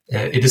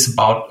it is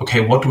about,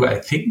 okay, what do I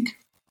think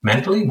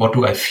mentally? What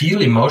do I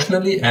feel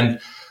emotionally? And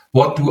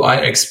what do I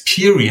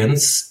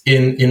experience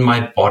in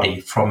my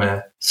body from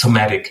a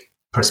somatic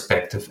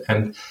perspective?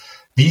 And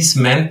these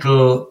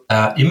mental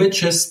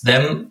images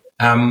then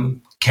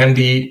can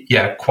be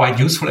quite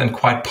useful and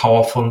quite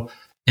powerful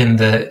in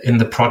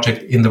the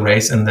project, in the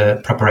race, and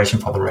the preparation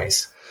for the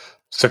race.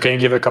 So can you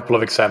give a couple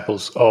of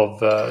examples of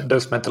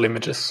those mental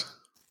images?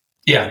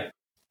 Yeah.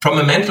 From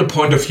a mental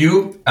point of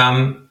view,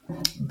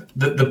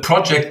 the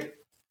project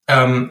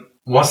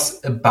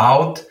was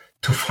about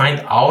to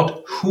find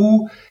out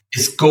who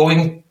is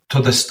going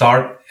to the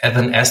start as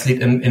an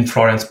athlete in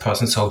Florian's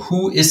person. So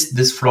who is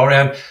this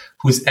Florian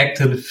who is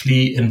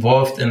actively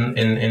involved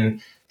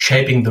in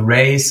shaping the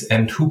race,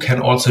 and who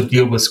can also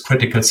deal with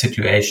critical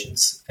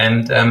situations?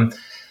 And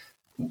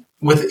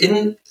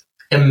within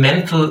a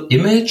mental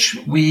image,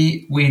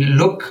 we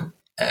look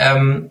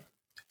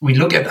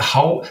at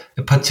how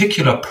a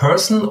particular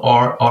person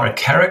or a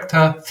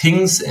character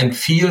thinks and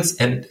feels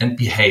and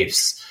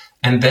behaves,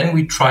 and then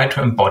we try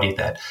to embody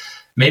that.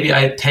 Maybe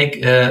I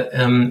take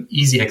an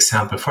easy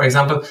example. For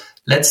example,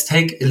 let's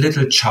take a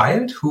little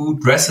child who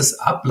dresses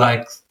up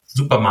like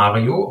Super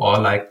Mario or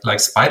like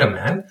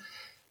Spider-Man.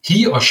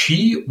 He or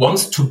she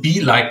wants to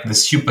be like the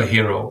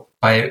superhero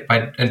by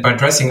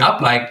dressing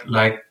up like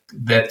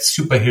that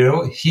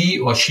superhero. He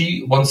or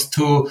she wants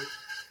to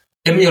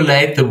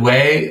emulate the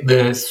way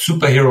the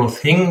superhero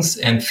thinks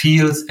and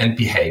feels and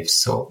behaves.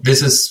 So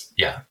this is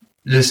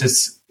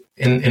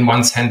in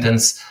one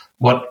sentence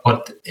what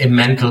a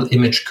mental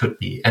image could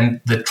be. And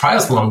the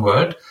triathlon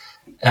world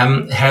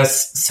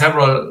has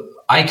several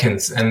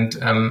icons, and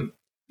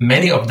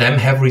many of them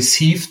have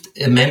received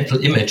a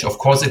mental image. Of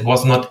course, it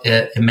was not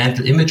a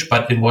mental image,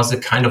 but it was a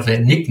kind of a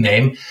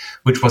nickname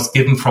which was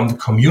given from the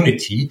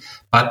community.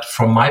 But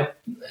from my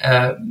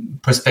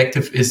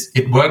perspective,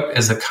 it worked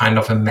as a kind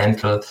of a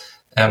mental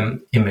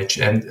image.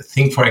 And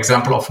think, for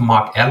example, of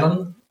Mark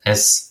Allen,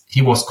 as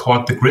he was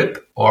called the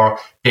Grip, or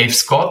Dave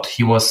Scott,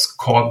 he was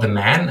called the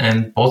Man,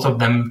 and both of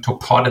them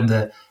took part in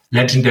the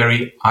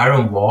legendary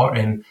Iron War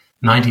in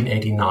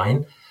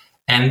 1989.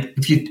 And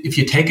if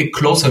you take a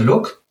closer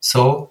look,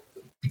 so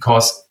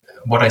because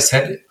what I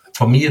said,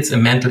 for me, it's a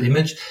mental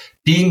image.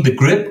 Being the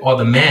Grip or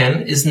the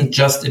Man isn't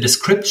just a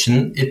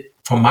description. It,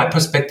 from my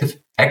perspective,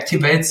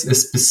 activates a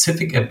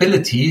specific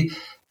ability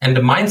and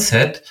a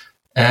mindset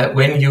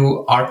when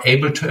you are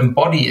able to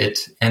embody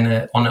it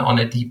on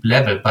a deep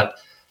level. But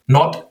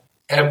not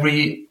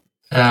every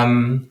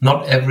nickname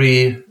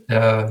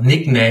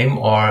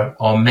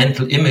or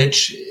mental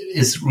image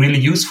is really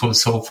useful.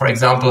 So, for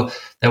example,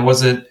 there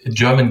was a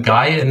German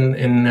guy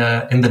in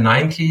the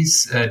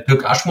 90s,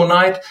 Dirk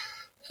Aschmoneit,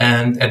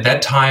 and at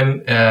that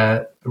time,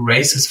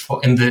 races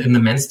in the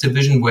men's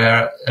division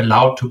were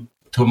allowed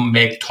to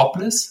make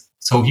topless.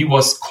 So he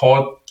was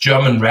called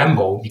German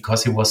Rambo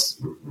because he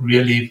was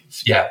really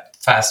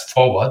fast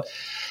forward.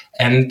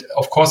 And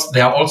of course,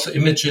 there are also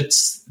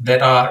images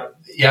that are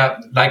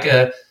like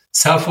a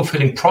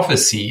self-fulfilling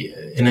prophecy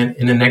in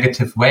a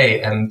negative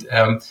way. And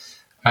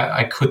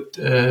I could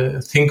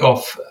think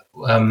of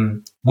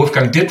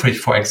Wolfgang Dietrich,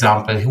 for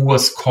example, who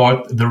was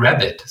called the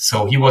Rabbit.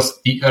 So he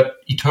was the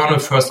eternal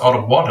first out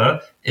of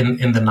water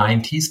in the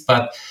 90s,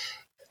 but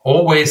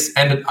always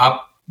ended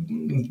up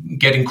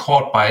getting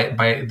caught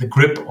by the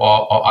Grip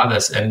or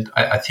others. And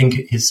I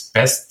think his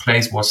best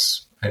place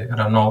was,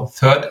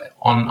 third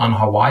on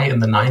Hawaii in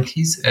the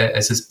 90s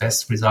as his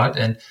best result.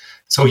 And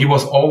so he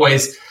was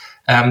always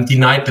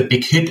denied the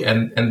big hit,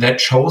 and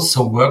that shows.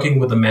 So working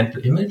with a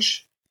mental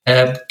image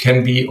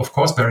can be, of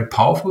course, very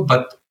powerful,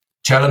 but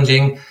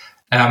challenging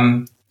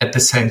at the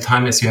same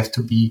time, as you have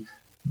to be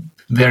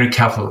very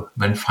careful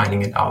when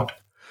finding it out.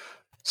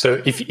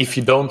 So if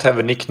you don't have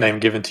a nickname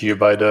given to you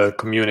by the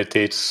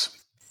community, it's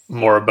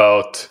more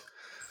about,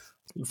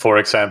 for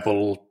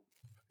example,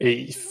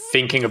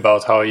 thinking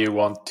about how you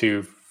want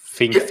to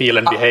think, feel,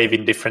 and behave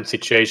in different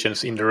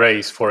situations in the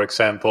race. For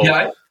example,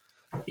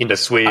 in the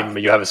swim,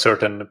 you have a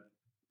certain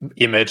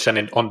image,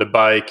 and on the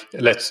bike,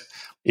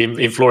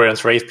 in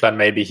Florian's race plan,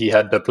 maybe he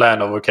had the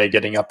plan of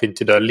getting up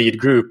into the lead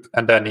group,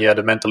 and then he had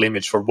a mental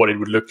image for what it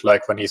would look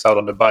like when he's out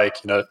on the bike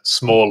in a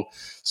small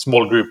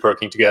group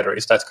working together.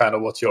 Is that kind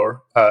of what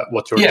you're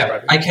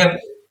describing? I can,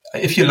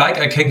 if you like,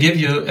 I can give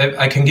you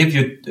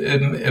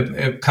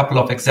a couple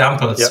of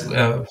examples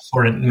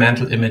for a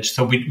mental image.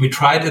 So we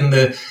tried in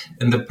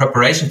the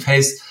preparation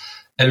phase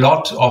a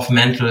lot of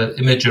mental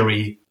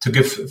imagery to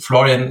give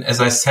Florian, as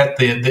I said,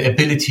 the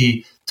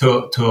ability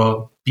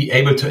to be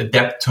able to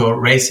adapt to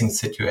racing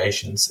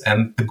situations.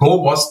 And the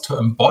goal was to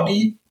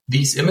embody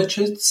these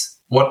images.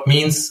 What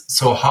means,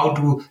 so how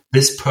do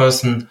this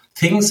person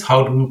thinks,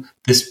 how do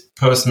this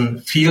person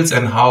feels,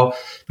 and how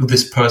do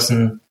this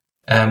person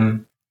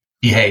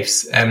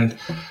behaves? And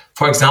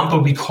for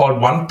example, we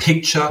called one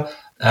picture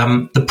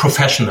the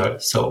professional.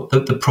 So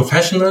the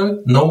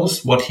professional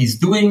knows what he's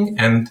doing,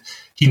 and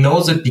he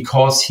knows it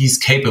because he's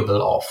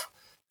capable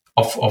of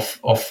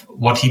of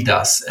what he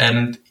does,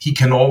 and he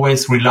can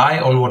always rely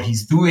on what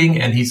he's doing,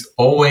 and he's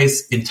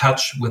always in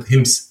touch with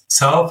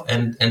himself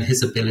and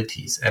his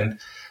abilities. And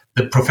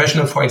the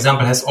professional, for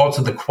example, has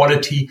also the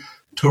quality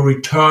to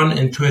return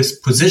into his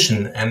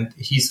position, and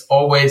he's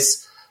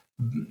always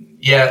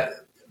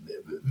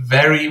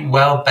very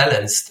well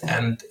balanced,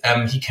 and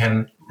he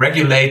can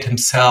regulate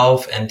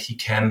himself, and he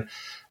can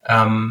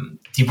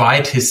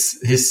divide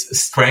his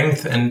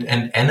strength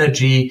and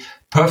energy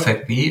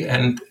perfectly.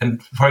 And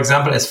for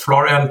example, as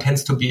Florian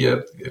tends to be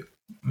a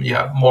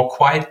more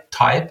quiet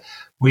type,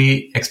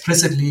 we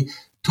explicitly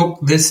took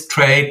this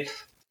trait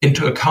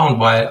into account,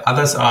 while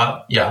others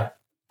are,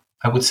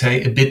 I would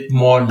say, a bit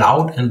more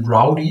loud and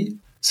rowdy.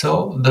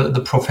 So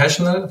the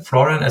professional,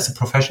 Florian as a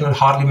professional,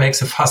 hardly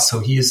makes a fuss. So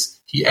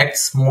he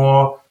acts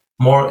more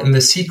in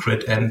the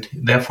secret, and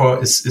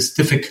therefore is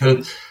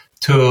difficult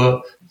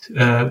to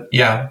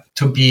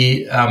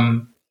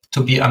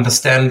be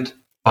understood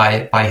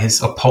by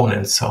his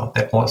opponents. So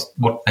that was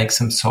what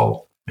makes him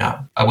so,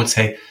 I would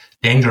say,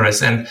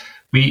 dangerous. And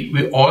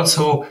we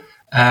also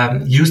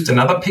used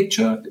another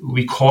picture.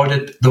 We called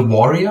it the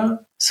warrior.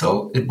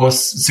 So it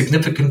was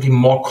significantly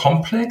more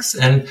complex,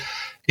 and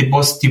it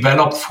was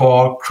developed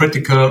for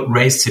critical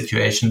race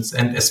situations,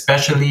 and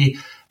especially,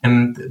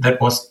 and that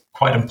was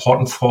quite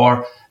important,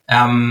 for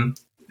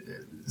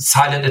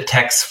silent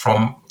attacks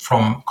from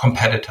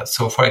competitors.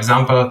 So, for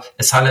example,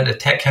 a silent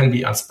attack can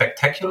be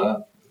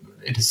unspectacular.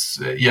 It is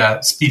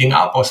speeding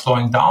up or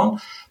slowing down,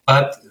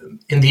 but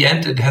in the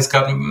end, it has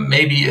got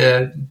maybe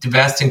a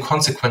devastating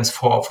consequence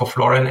for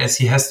Florian, as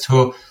he has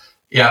to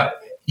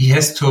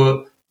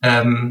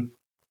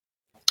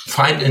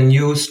find a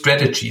new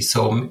strategy.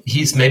 So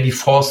he's maybe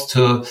forced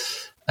to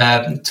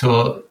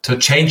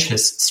change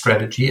his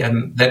strategy,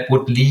 and that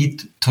would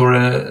lead to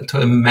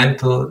a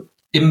mental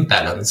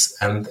imbalance.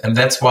 And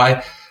that's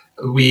why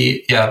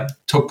we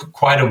took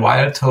quite a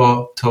while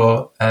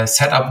to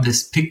set up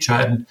this picture.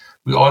 And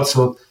we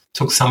also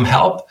took some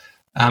help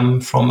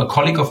from a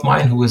colleague of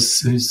mine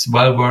who's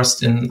well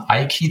versed in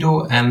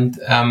Aikido, and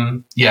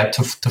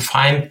to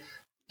find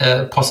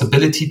a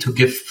possibility to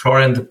give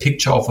Florian the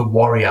picture of a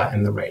warrior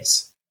in the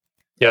race.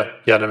 Yeah,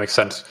 that makes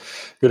sense.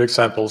 Good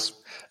examples.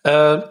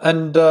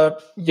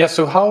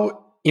 So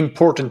how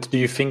important do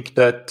you think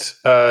that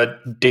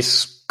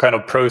this kind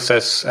of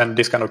process and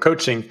this kind of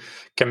coaching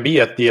can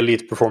be at the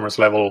elite performance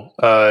level,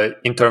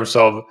 in terms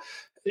of,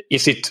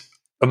 is it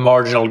a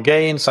marginal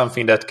gain,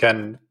 something that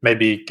can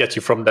maybe get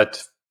you from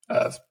that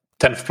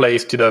 10th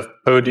place to the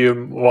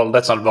podium? Well,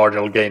 that's not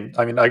marginal gain.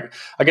 I mean,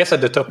 I guess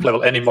at the top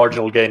level, any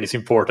marginal gain is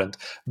important.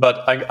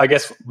 But I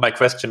guess my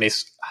question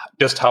is,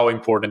 just how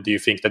important do you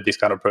think that this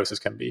kind of process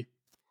can be?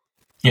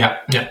 Yeah.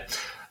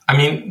 I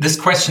mean, this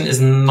question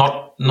is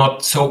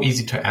not so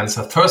easy to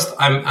answer. First,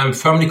 I'm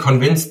firmly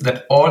convinced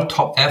that all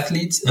top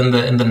athletes in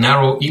the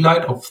narrow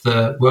elite of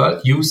the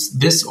world use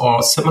this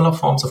or similar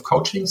forms of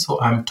coaching.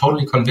 So I'm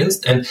totally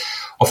convinced. And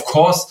of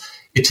course,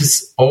 it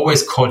is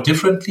always called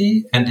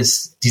differently and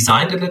is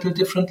designed a little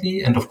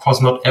differently. And of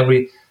course, not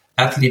every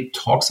athlete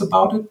talks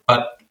about it.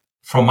 But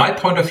from my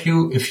point of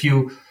view, if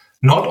you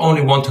not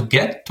only want to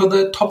get to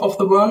the top of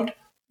the world,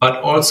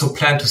 but also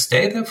plan to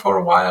stay there for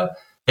a while,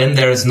 then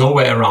there is no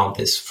way around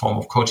this form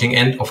of coaching.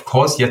 And of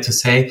course, you have to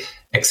say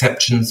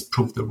exceptions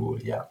prove the rule.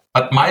 Yeah.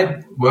 But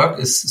my work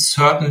is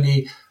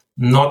certainly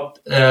not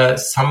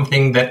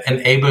something that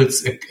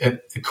enables a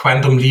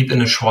quantum leap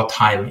in a short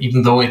time,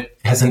 even though it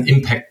has an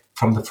impact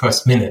from the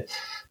first minute.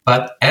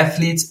 But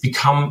athletes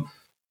become,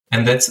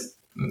 and that's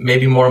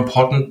maybe more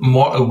important,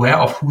 more aware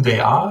of who they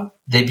are.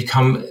 They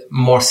become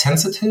more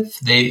sensitive.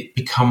 They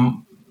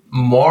become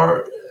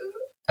more,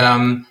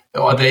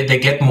 or they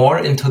get more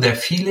into their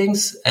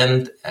feelings.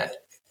 And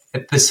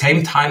at the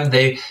same time,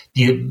 they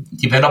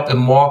develop a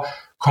more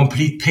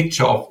complete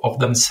picture of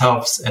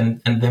themselves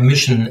and their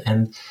mission.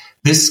 And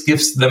this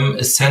gives them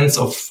a sense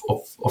of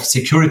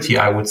security,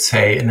 I would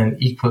say, in an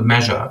equal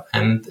measure.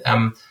 And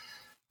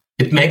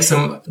it makes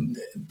them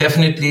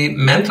definitely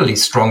mentally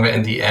stronger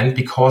in the end,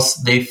 because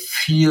they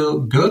feel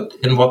good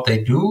in what they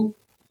do,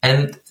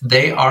 and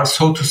they are,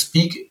 so to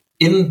speak,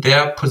 in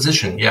their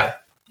position. Yeah.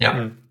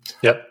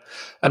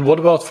 And what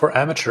about for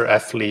amateur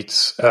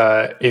athletes?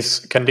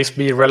 Can this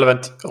be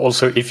relevant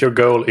also if your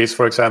goal is,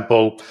 for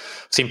example,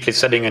 simply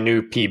setting a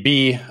new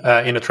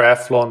PB in a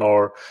triathlon,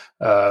 or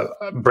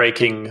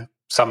breaking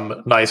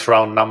some nice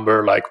round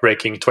number, like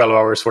breaking 12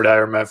 hours for the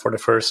Ironman for the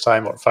first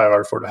time, or 5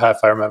 hours for the half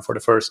Ironman for the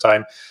first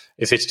time?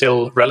 Is it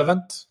still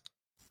relevant?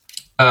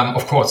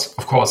 Of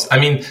course. I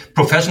mean,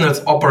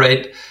 professionals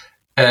operate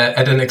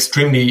at an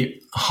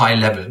extremely high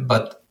level,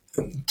 but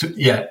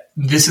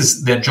this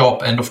is their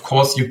job. And of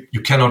course,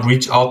 you cannot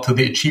reach out to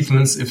the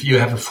achievements if you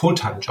have a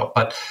full-time job.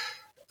 But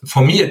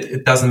for me,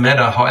 it doesn't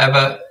matter.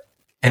 However,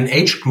 an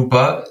age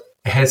grouper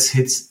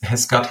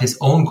has got his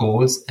own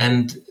goals,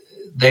 and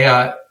they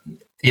are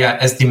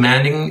as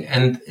demanding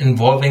and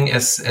involving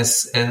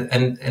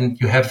and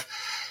you have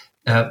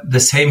the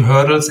same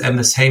hurdles and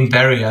the same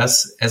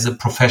barriers as a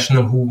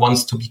professional who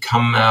wants to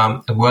become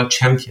a world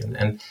champion.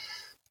 And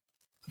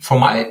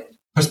from my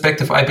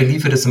perspective, I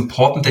believe it is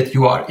important that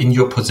you are in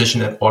your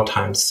position at all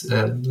times,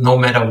 no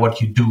matter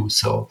what you do.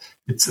 So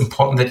it's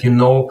important that you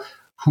know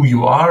who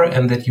you are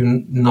and that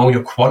you know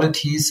your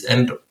qualities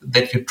and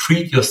that you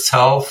treat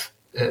yourself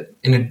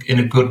in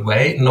a good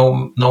way,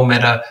 no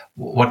matter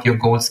what your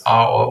goals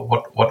are or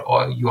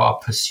what you are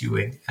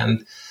pursuing.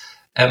 And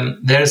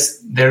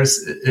there's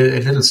a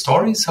little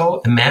story.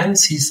 So a man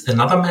sees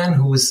another man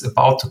who is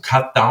about to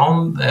cut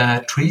down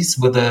trees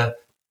with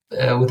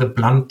a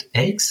blunt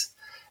axe.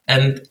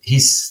 And he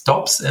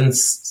stops and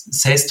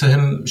says to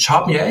him,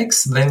 "Sharpen your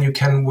axe, then you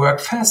can work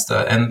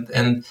faster."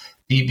 And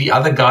the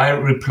other guy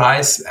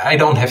replies, "I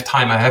don't have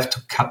time. I have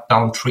to cut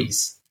down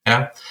trees."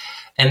 Yeah.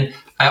 And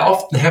I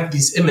often have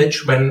this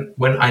image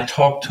when I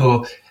talk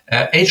to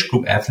age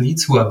group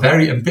athletes who are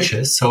very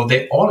ambitious. So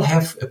they all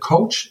have a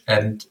coach,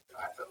 and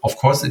of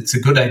course it's a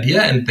good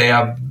idea. And they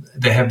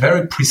have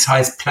very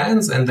precise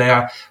plans, and they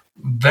are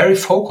very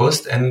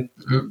focused, and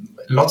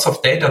lots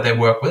of data they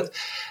work with,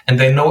 and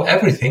they know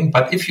everything.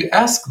 But if you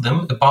ask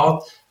them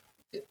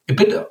a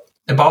bit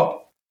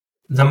about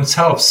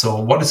themselves, so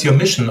what is your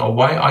mission or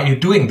why are you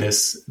doing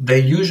this, they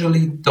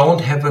usually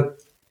don't have a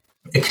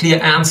clear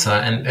answer.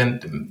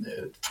 And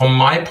from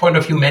my point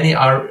of view, many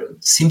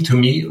seem to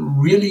me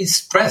really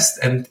stressed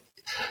and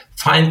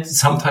find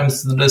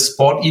sometimes the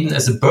sport even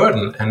as a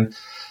burden. And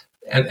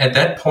at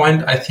that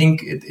point, I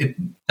think it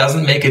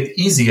doesn't make it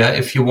easier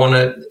if you want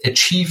to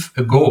achieve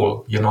a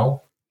goal, you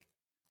know?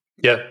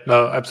 Yeah,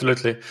 no,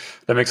 absolutely.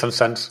 That makes some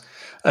sense.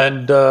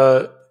 And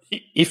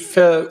if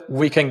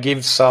we can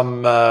give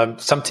some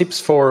tips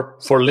for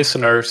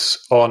listeners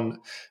on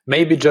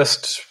maybe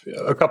just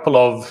a couple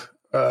of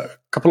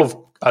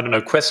I don't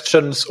know,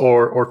 questions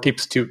or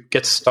tips to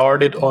get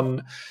started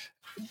on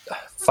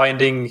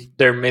finding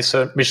their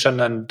mission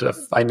and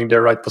finding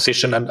their right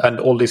position and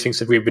all these things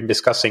that we've been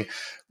discussing,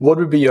 what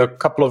would be a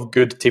couple of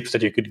good tips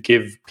that you could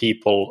give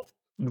people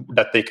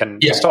that they can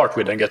start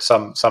with and get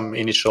some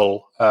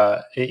initial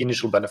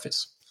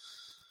benefits?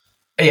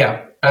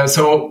 Yeah.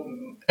 So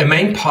a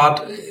main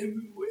part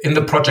in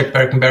the project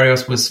Breaking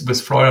Barriers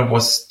with Florian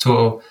was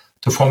to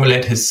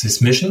formulate his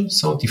mission,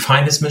 so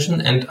define his mission.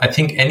 And I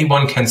think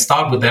anyone can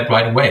start with that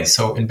right away.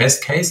 So in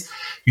best case,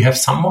 you have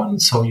someone,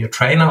 so your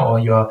trainer or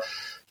your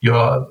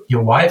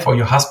wife or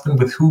your husband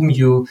with whom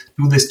you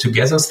do this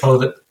together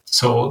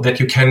so that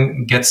you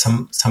can get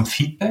some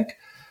feedback.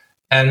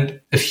 And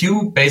a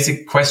few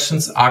basic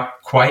questions are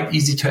quite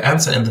easy to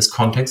answer in this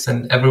context,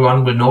 and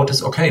everyone will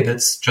notice, okay,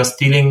 that's just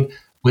dealing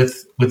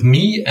with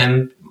me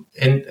and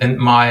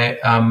my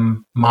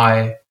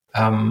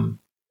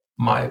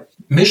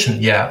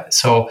mission. Yeah.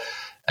 So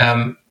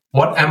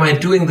what am I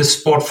doing this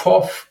sport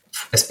for,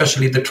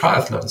 especially the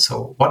triathlon?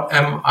 So what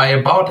am I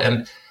about?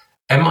 And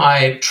am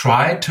I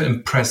trying to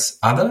impress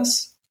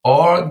others,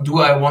 or do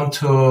I want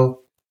to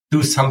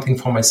do something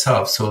for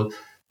myself? So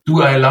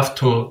do I love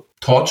to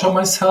torture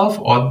myself,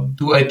 or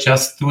do I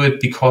just do it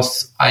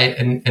because I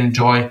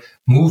enjoy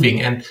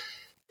moving? And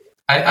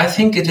I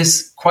think it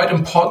is quite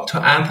important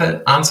to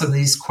answer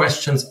these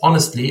questions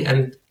honestly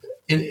and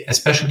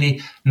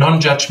especially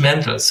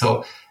non-judgmental.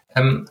 So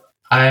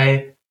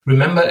I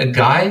remember a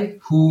guy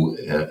who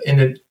in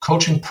a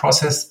coaching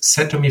process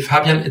said to me,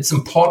 "Fabian, it's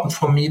important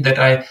for me that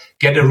I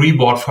get a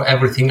reward for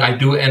everything I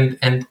do and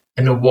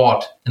an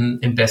award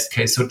in best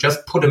case. So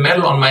just put a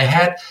medal on my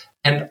head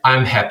and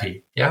I'm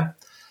happy." Yeah.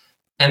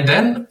 And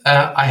then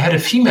I had a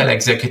female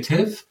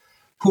executive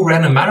who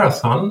ran a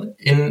marathon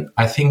in,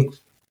 I think,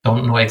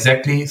 don't know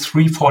exactly,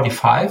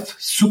 3:45,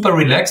 super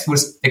relaxed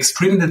with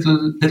extreme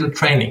little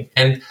training.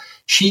 And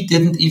she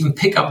didn't even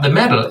pick up the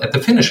medal at the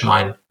finish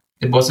line.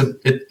 It was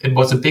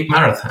a big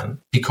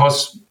marathon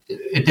because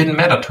it didn't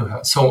matter to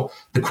her. So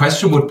the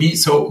question would be,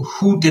 so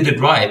who did it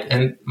right?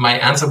 And my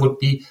answer would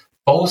be,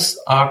 both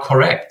are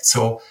correct.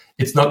 So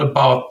it's not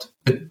about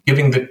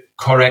giving the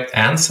correct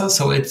answer.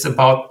 So it's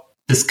about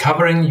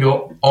discovering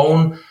your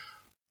own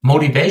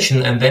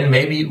motivation and then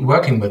maybe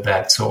working with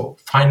that. So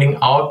finding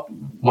out,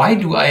 why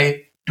do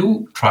I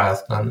do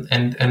triathlon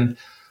and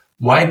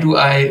why do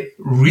I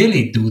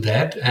really do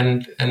that?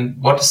 And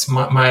what is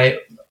my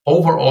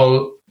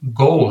overall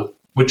goal,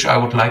 which I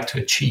would like to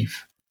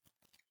achieve?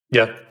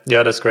 Yeah,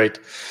 that's great.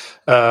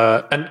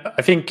 And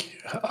I think,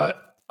 I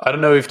don't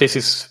know if this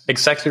is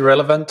exactly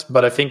relevant,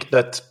 but I think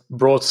that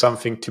brought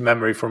something to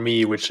memory for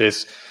me, which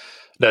is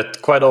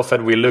that quite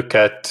often we look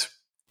at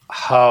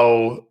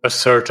how a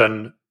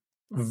certain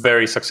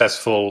very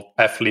successful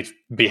athlete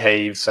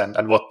behaves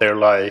and what they're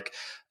like.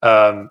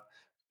 A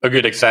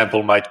good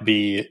example might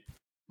be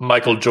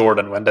Michael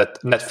Jordan, when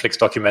that Netflix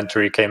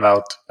documentary came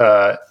out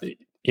a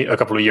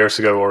couple of years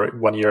ago or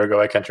 1 year ago,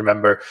 I can't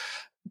remember.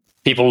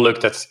 People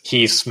looked at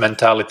his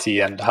mentality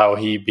and how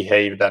he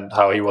behaved and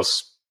how he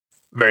was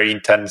very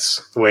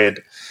intense with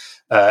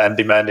and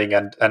demanding,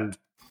 and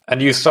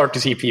you start to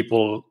see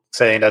people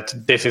saying that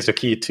this is the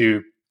key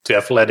to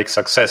athletic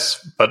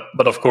success.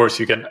 But of course,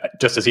 you can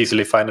just as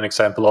easily find an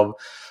example of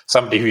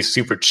somebody who is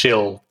super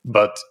chill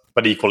but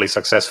equally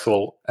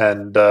successful.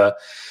 And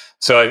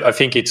So I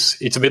think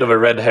it's a bit of a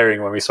red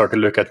herring when we start to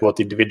look at what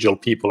individual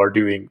people are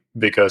doing,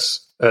 because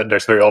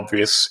there's very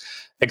obvious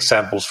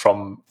examples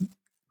from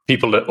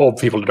people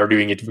that are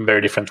doing it in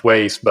very different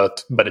ways,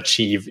 but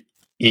achieve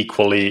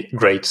equally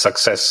great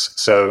success.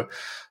 So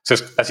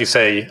as you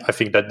say, I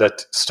think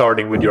that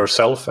starting with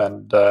yourself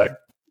and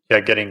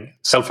getting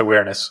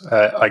self-awareness,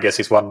 I guess,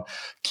 is one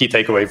key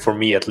takeaway for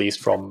me, at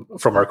least from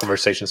our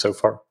conversation so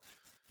far.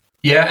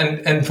 Yeah,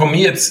 and for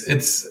me,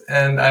 it's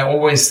and I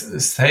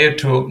always say it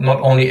to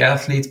not only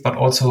athletes but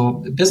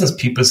also business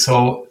people.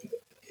 So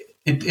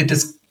it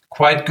is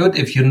quite good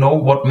if you know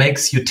what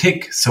makes you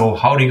tick. So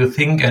how do you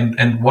think,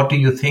 and what do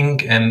you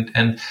think,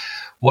 and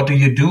what do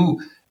you do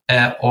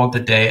all the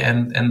day,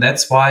 and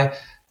that's why.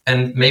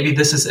 And maybe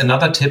this is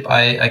another tip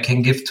I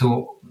can give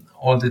to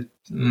all the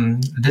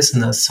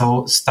listeners.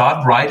 So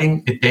start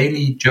writing a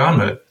daily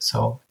journal.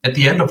 So at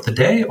the end of the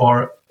day,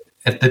 or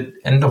at the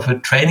end of a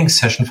training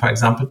session, for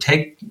example,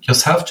 take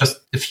yourself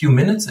just a few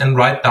minutes and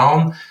write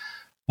down,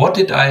 what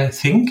did I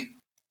think?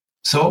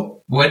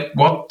 So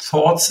what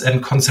thoughts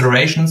and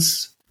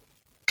considerations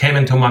came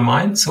into my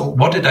mind? So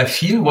what did I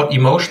feel? What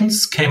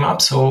emotions came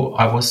up? So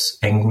I was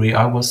angry,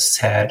 I was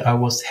sad, I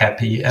was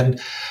happy.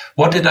 And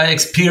what did I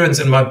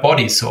experience in my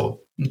body? So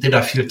did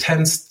I feel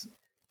tensed,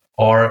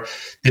 or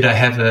did I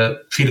have a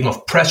feeling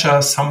of pressure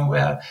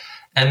somewhere?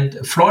 And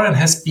Florian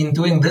has been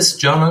doing this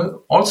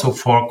journal also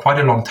for quite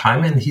a long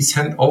time, and he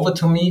sent over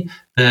to me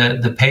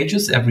the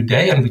pages every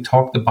day, and we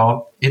talked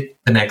about it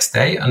the next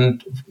day.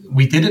 And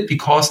we did it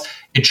because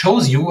it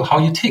shows you how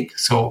you tick.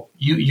 So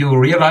you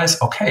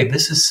realize, okay,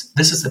 this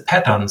is a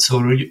pattern.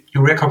 So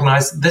you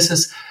recognize this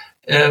is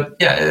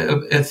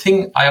a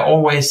thing I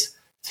always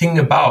think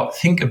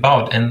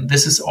about, and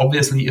this is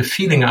obviously a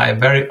feeling I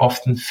very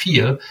often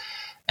feel,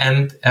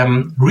 and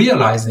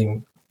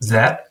realizing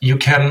that you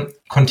can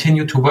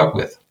continue to work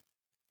with.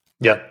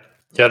 Yeah,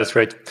 that's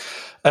great.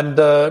 And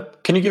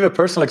can you give a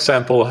personal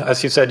example?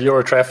 As you said, you're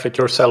a triathlete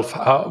yourself.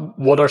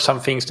 What are some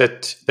things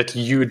that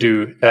you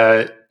do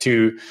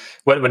to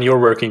when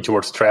you're working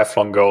towards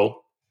triathlon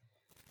goal?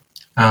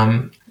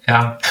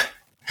 Yeah,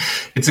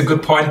 it's a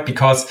good point,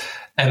 because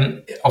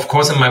of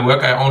course, in my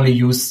work, I only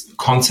use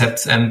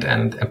concepts and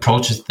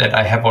approaches that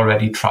I have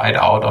already tried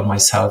out on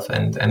myself,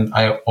 and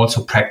I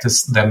also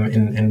practice them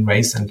in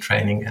race and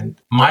training. And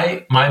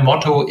my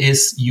motto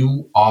is,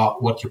 you are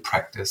what you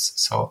practice.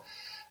 So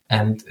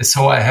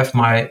I have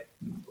my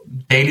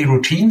daily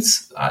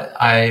routines.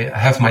 I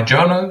have my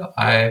journal.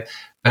 I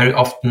very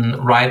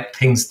often write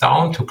things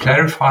down to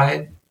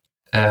clarify,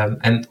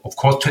 and of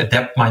course to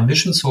adapt my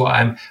mission. So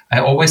I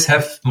always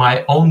have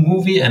my own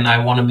movie, and I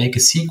want to make a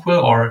sequel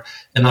or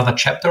another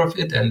chapter of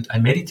it, and I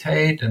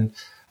meditate, and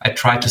I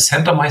try to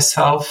center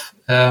myself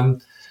 2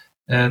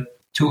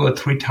 or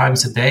 3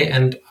 times a day.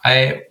 And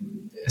I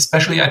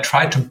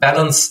try to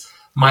balance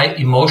my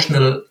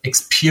emotional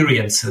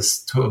experiences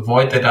to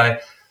avoid that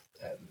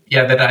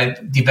I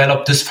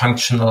develop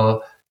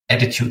dysfunctional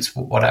attitudes,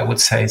 what I would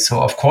say.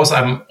 So of course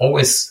I'm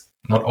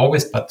not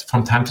always, but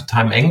from time to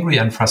time angry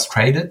and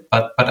frustrated,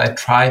 but I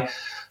try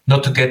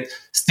not to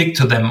stick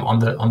to them on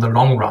the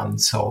long run.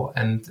 So,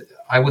 and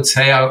I would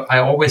say I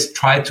always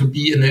try to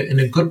be in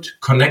a good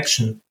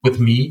connection with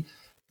me.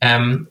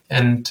 And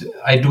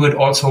I do it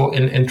also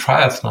in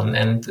triathlon.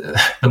 And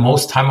the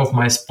most time of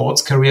my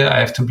sports career, I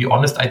have to be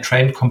honest, I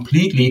trained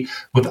completely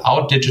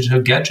without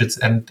digital gadgets.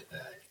 And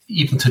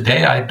even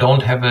today, I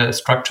don't have a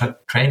structured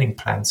training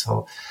plan.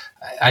 So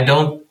I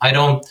don't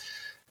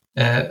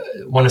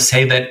want to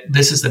say that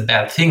this is a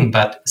bad thing,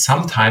 but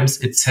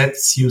sometimes it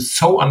sets you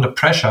so under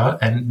pressure,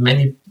 and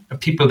many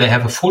people, they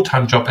have a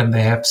full-time job and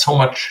they have so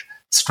much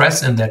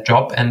stress in their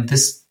job, and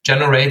this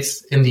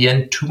generates in the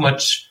end too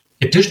much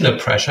additional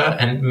pressure,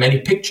 and many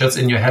pictures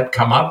in your head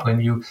come up when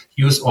you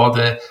use all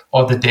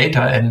the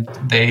data, and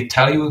they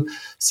tell you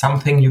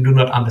something you do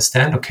not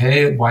understand.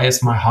 Okay, why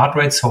is my heart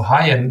rate so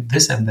high, and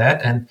this and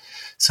that? And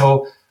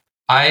so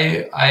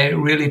I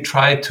really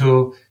try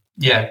to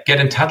get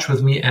in touch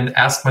with me and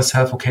ask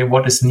myself, okay,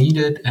 what is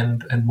needed,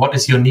 and what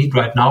is your need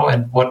right now,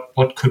 and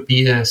what could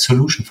be a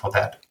solution for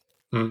that?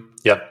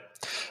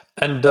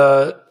 And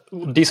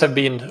these have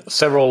been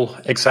several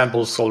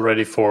examples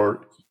already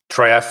for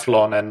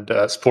triathlon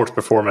and sports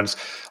performance.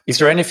 Is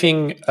there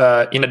anything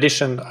in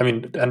addition? I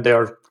mean, and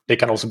they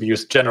can also be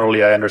used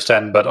generally, I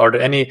understand, but are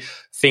there any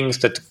things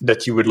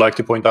that you would like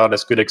to point out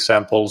as good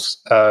examples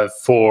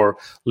for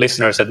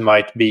listeners that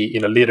might be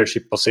in a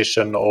leadership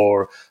position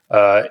or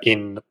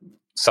in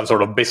some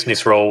sort of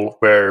business role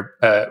where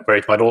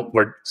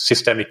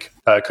systemic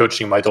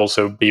coaching might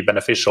also be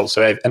beneficial?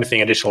 So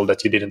anything additional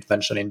that you didn't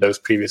mention in those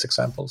previous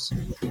examples?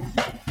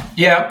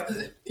 Yeah.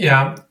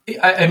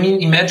 I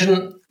mean,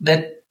 imagine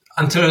that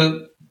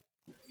until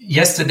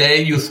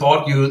yesterday you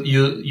thought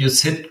you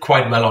sit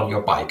quite well on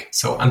your bike.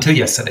 So until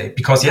yesterday,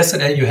 because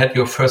yesterday you had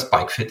your first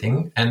bike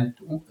fitting, and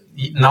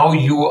now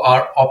you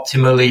are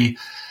optimally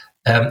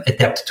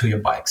adapted to your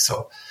bike.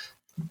 So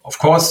of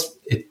course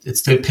it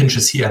still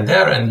pinches here and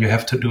there, and you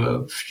have to do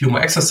a few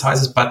more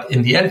exercises, but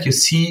in the end you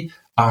see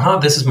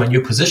this is my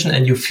new position,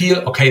 and you feel,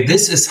 okay,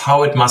 this is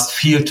how it must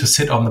feel to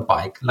sit on the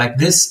bike, like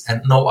this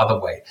and no other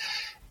way.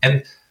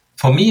 And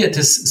for me, it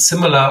is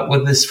similar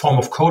with this form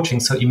of coaching.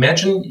 So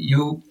imagine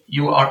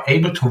you are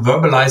able to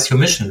verbalize your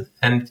mission,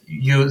 and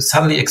you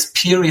suddenly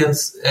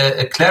experience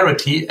a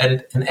clarity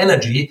and an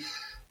energy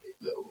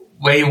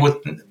where you would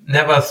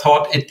never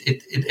thought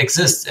it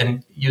exists.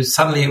 And you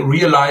suddenly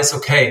realize,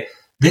 okay,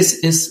 this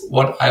is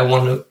what I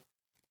want to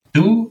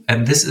do,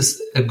 and this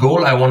is a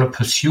goal I want to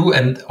pursue.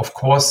 And of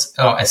course,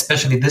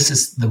 especially this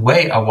is the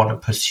way I want to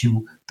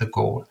pursue the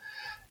goal.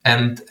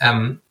 And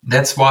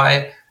that's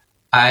why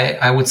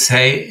I would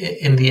say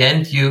in the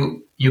end,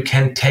 you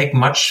can take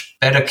much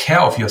better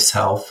care of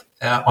yourself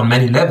on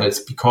many levels,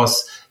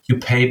 because you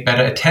pay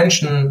better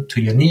attention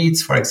to your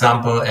needs, for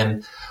example.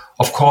 And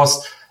of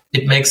course,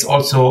 it makes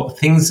also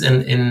things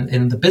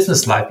in the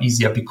business life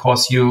easier,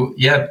 because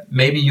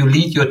maybe you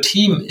lead your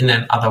team in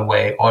another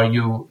way, or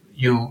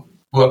you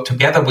work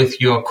together with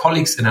your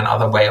colleagues in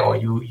another way, or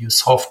you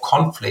solve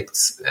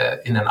conflicts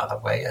in another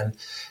way. And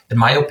in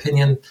my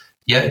opinion,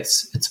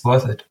 it's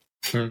worth it.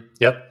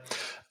 Yep.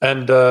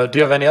 And do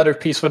you have any other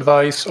piece of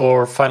advice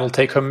or final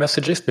take-home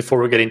messages before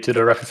we get into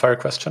the rapid-fire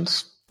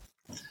questions?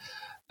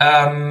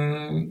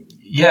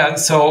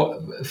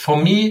 So for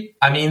me,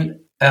 I mean,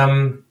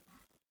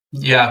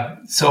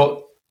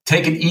 so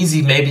take it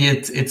easy. Maybe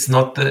it's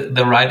not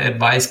the right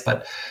advice,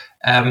 but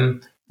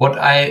what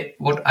I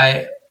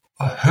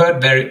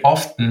heard very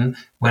often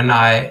when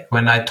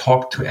I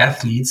talk to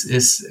athletes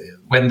is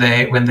when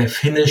they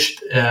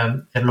finished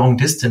a long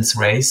distance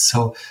race.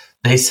 So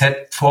they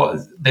said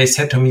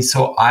to me,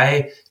 so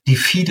I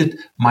defeated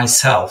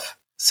myself.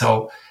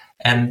 So,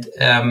 and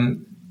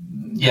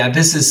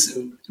this is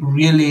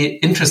really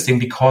interesting,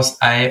 because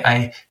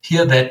I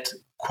hear that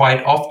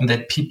quite often,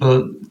 that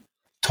people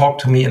talk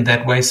to me in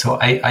that way. So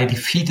I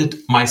defeated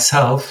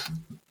myself,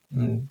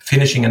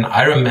 finishing an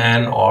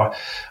Ironman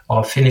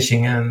or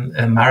finishing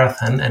a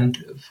marathon.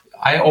 And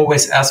I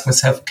always ask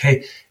myself,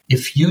 okay,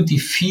 if you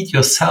defeat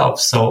yourself,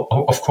 so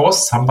of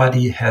course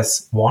somebody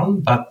has won,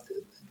 but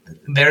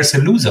there's a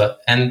loser,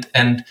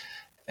 and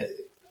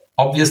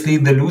obviously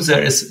the loser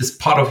is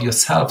part of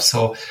yourself.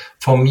 So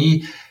for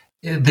me,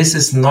 this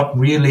is not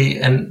really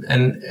an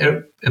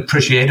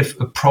appreciative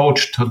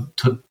approach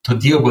to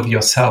deal with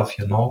yourself,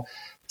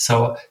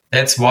 So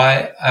that's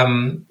why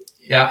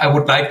I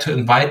would like to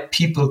invite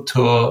people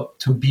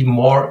to be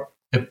more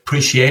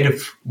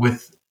appreciative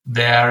with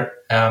their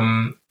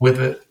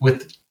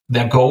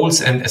their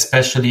goals, and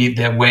especially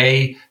their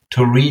way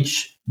to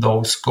reach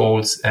those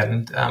goals.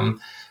 And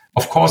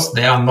of course,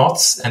 there are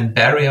knots and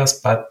barriers,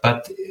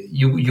 but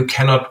you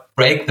cannot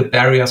break the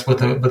barriers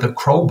with a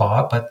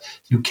crowbar, but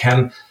you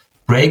can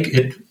break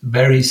it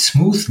very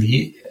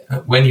smoothly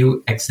when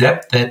you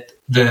accept that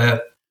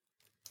the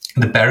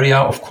barrier,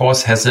 of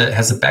course, has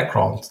a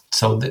background.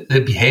 So the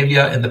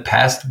behavior in the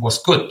past was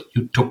good.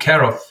 You took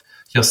care of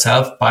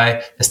yourself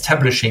by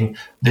establishing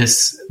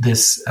this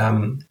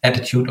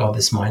attitude or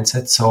this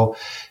mindset. So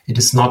it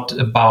is not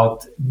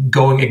about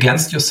going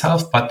against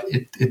yourself, but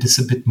it is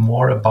a bit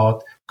more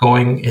about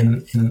going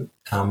in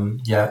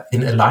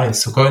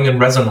alliance. So going in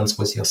resonance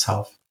with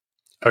yourself.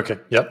 Okay.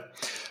 Yep.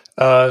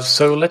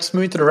 So let's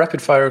move into the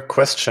rapid fire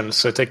questions.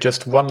 So take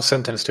just one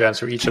sentence to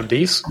answer each of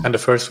these. And the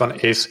first one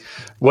is,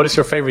 what is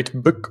your favorite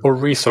book or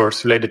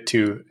resource related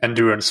to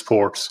endurance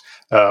sports,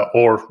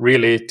 or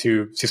really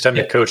to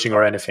systemic coaching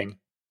or anything?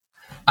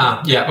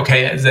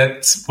 Okay.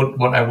 That's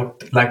what I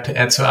would like to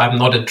add. So I'm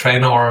not a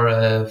trainer or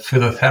a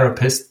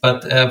physiotherapist,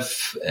 but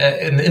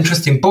an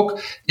interesting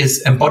book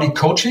is Embodied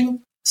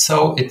Coaching.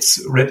 So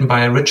it's written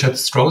by Richard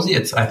Strozzi.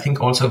 It's, I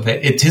think, also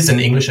it is in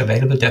English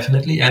available,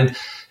 definitely. And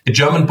a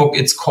German book,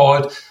 it's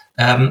called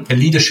a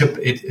Leadership.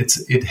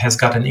 It has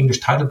got an English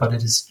title, but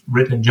it is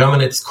written in German.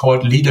 It's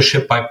called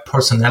Leadership by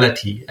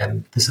Personality,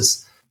 and this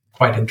is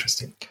quite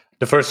interesting.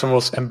 The first one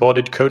was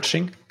Embodied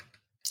Coaching.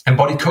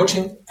 Embodied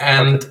Coaching,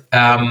 and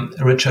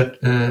Richard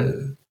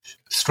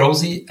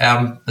Strozzi,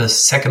 and the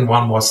second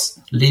one was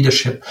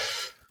Leadership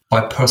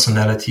by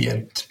Personality,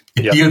 and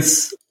it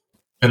deals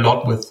a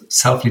lot with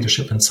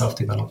self-leadership and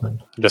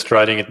self-development. Just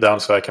writing it down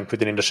so I can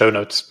put it in the show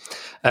notes.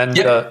 And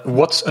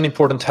what's an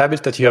important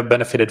habit that you have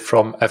benefited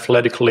from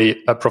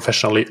athletically,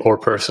 professionally, or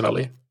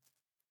personally?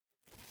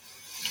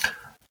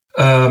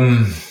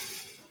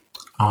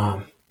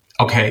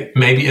 Okay,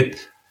 maybe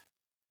it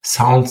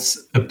sounds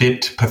a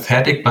bit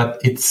pathetic, but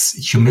it's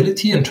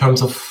humility in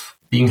terms of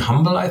being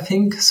humble, I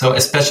think. So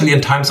especially in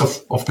times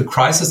of the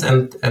crisis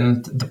and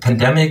the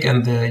pandemic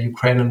and the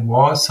Ukrainian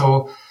war.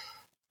 So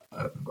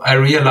I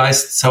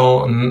realized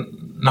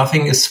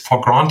nothing is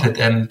for granted.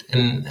 And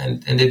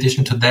in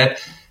addition to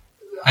that,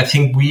 I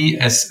think we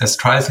as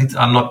triathletes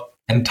are not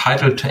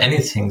entitled to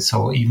anything.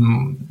 So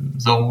even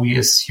though we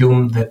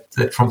assume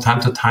that from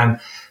time to time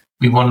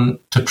we want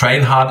to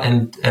train hard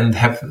and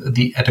have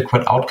the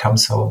adequate outcome.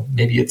 So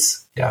maybe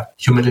it's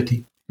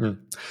humility.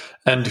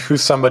 And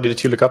who's somebody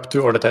that you look up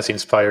to or that has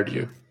inspired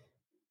you?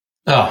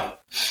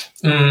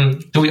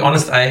 To be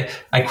honest, I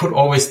could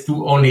always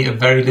do only a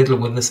very little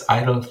with this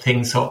idle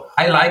thing. So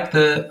I like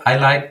the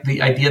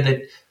idea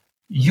that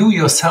you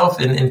yourself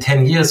in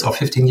 10 years or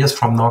 15 years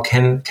from now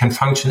can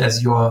function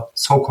as your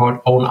so-called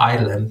own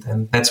idol.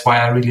 And that's why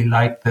I really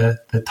like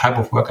the type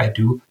of work I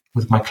do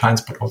with my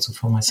clients, but also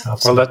for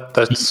myself. Well,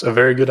 that's a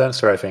very good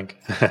answer, I think.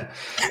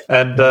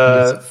 And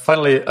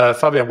finally,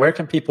 Fabian, where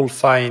can people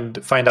find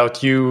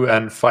out you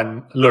and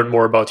learn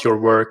more about your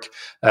work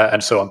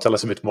and so on? Tell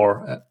us a bit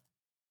more.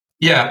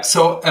 Yeah.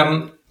 So,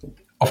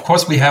 of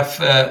course, we have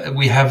a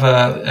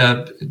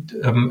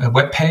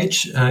web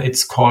page.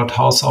 It's called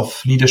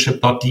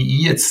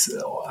houseofleadership.de. It's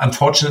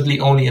unfortunately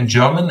only in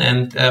German,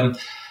 and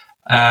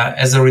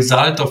as a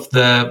result of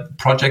the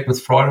project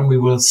with Florian, we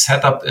will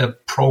set up a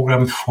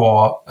program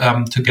for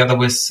together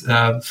with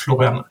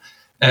Philipp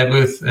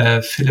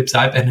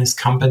Seib and his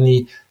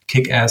company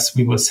Kick-Ass.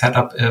 We will set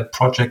up a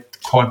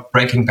project called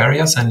Breaking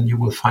Barriers, and you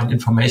will find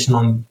information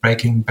on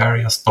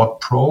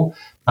breakingbarriers.pro.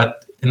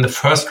 But in the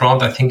first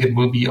round, I think it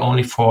will be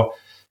only for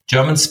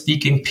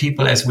German-speaking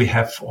people, as we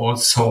have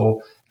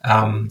also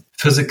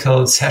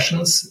physical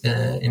sessions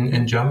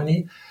in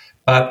Germany.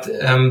 But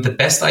the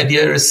best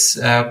idea is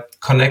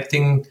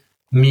connecting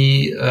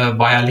me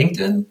via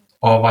LinkedIn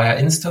or via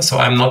Insta. So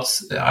I'm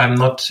not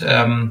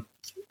a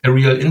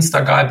real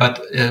Insta guy, but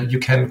you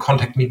can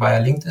contact me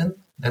via LinkedIn.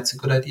 That's a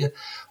good idea.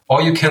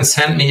 Or you can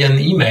send me an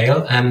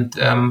email. And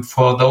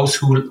for those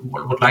who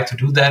would like to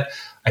do that,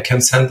 I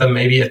can send them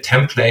maybe a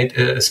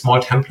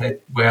small template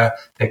where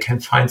they can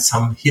find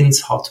some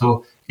hints how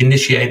to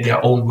initiate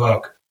their own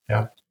work.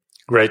 Yeah.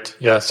 Great.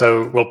 Yeah.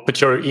 So we'll put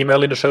your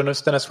email in the show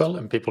notes then as well,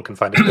 and people can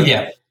find it there.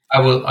 Yeah,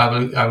 I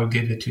will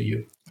give it to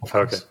you.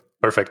 Okay.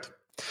 Perfect.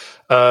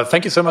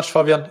 Thank you so much,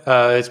 Fabian.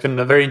 It's been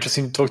very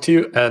interesting to talk to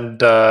you,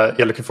 and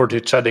looking forward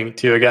to chatting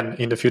to you again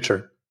in the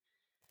future.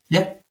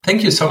 Yeah.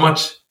 Thank you so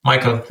much,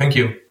 Michael. Thank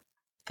you.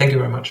 Thank you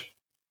very much.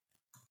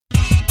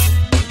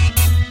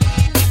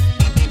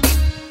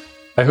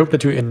 I hope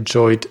that you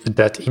enjoyed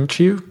that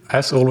interview.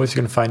 As always,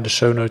 you can find the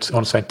show notes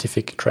on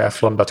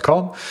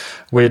scientifictriathlon.com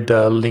with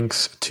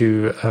links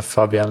to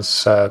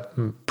Fabian's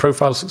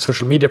profiles,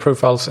 social media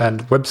profiles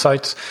and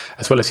websites,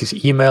 as well as his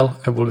email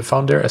will be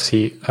found there as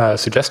he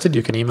suggested.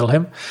 You can email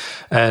him.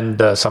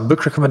 And some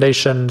book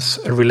recommendations,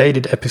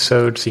 related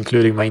episodes,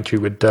 including my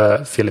interview with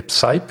Philipp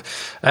Seib,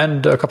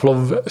 and a couple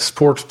of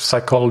sports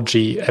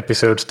psychology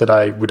episodes that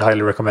I would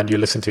highly recommend you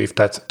listen to if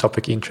that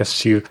topic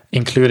interests you,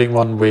 including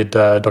one with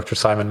Dr.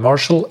 Simon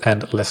Marshall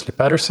and Leslie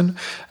Patterson,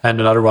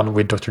 and another one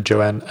with Dr.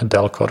 Joanne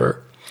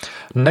Delcotter.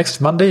 Next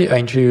Monday, I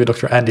interview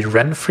Dr. Andy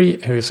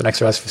Renfrey, who is an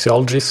exercise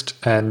physiologist,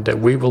 and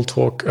we will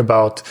talk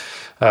about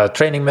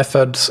training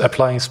methods,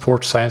 applying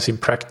sports science in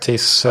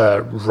practice.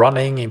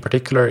 Running in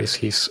particular is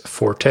his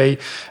forte,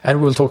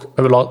 and we'll talk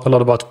a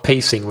lot about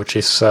pacing, which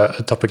is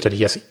a topic that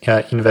he has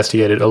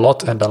investigated a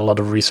lot and done a lot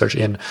of research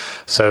in.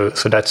 So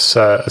that's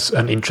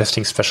an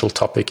interesting special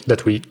topic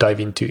that we dive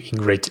into in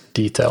great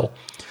detail.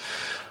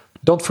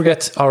 Don't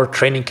forget our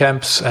training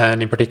camps,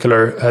 and in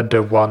particular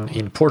the one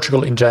in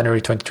Portugal in January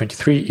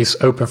 2023 is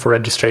open for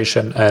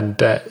registration, and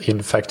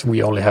in fact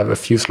we only have a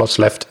few slots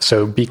left,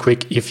 so be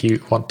quick if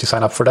you want to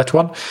sign up for that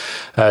one.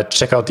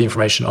 Check out the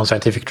information on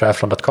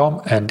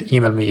scientifictriathlon.com and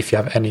email me if you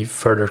have any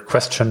further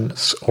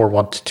questions or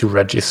want to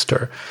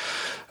register.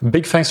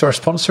 Big thanks to our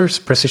sponsors,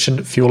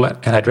 Precision Fuel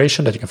and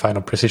Hydration, that you can find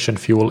on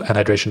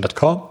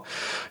precisionfuelandhydration.com.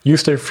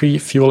 Use their free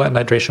fuel and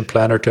hydration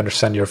planner to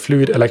understand your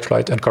fluid,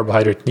 electrolyte, and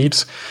carbohydrate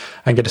needs,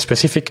 and get a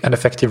specific and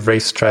effective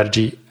race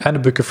strategy,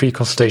 and book a free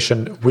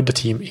consultation with the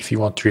team if you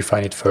want to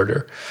refine it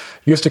further.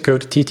 Use the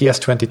code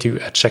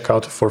TTS22 at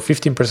checkout for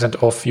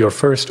 15% off your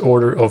first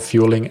order of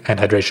fueling and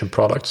hydration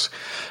products.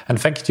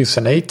 And thank you to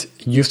Senate.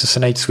 Use the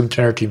Senate swim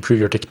trainer to improve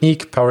your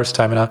technique, power,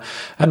 stamina,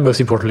 and most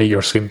importantly,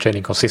 your swim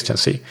training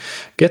consistency.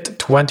 Get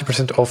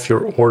 20% off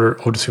your order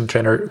of the swim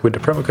trainer with the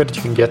promo code that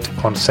you can get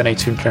on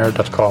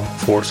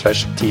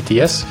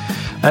senateswimtrainer.com/TTS.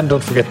 And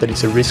don't forget that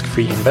it's a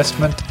risk-free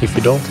investment. If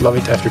you don't love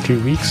it after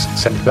 2 weeks,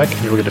 send it back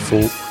and you'll get a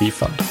full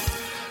refund.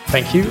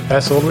 Thank you,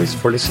 as always,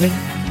 for listening.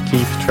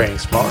 Keep training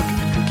smart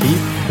and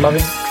keep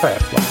loving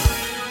triathlon.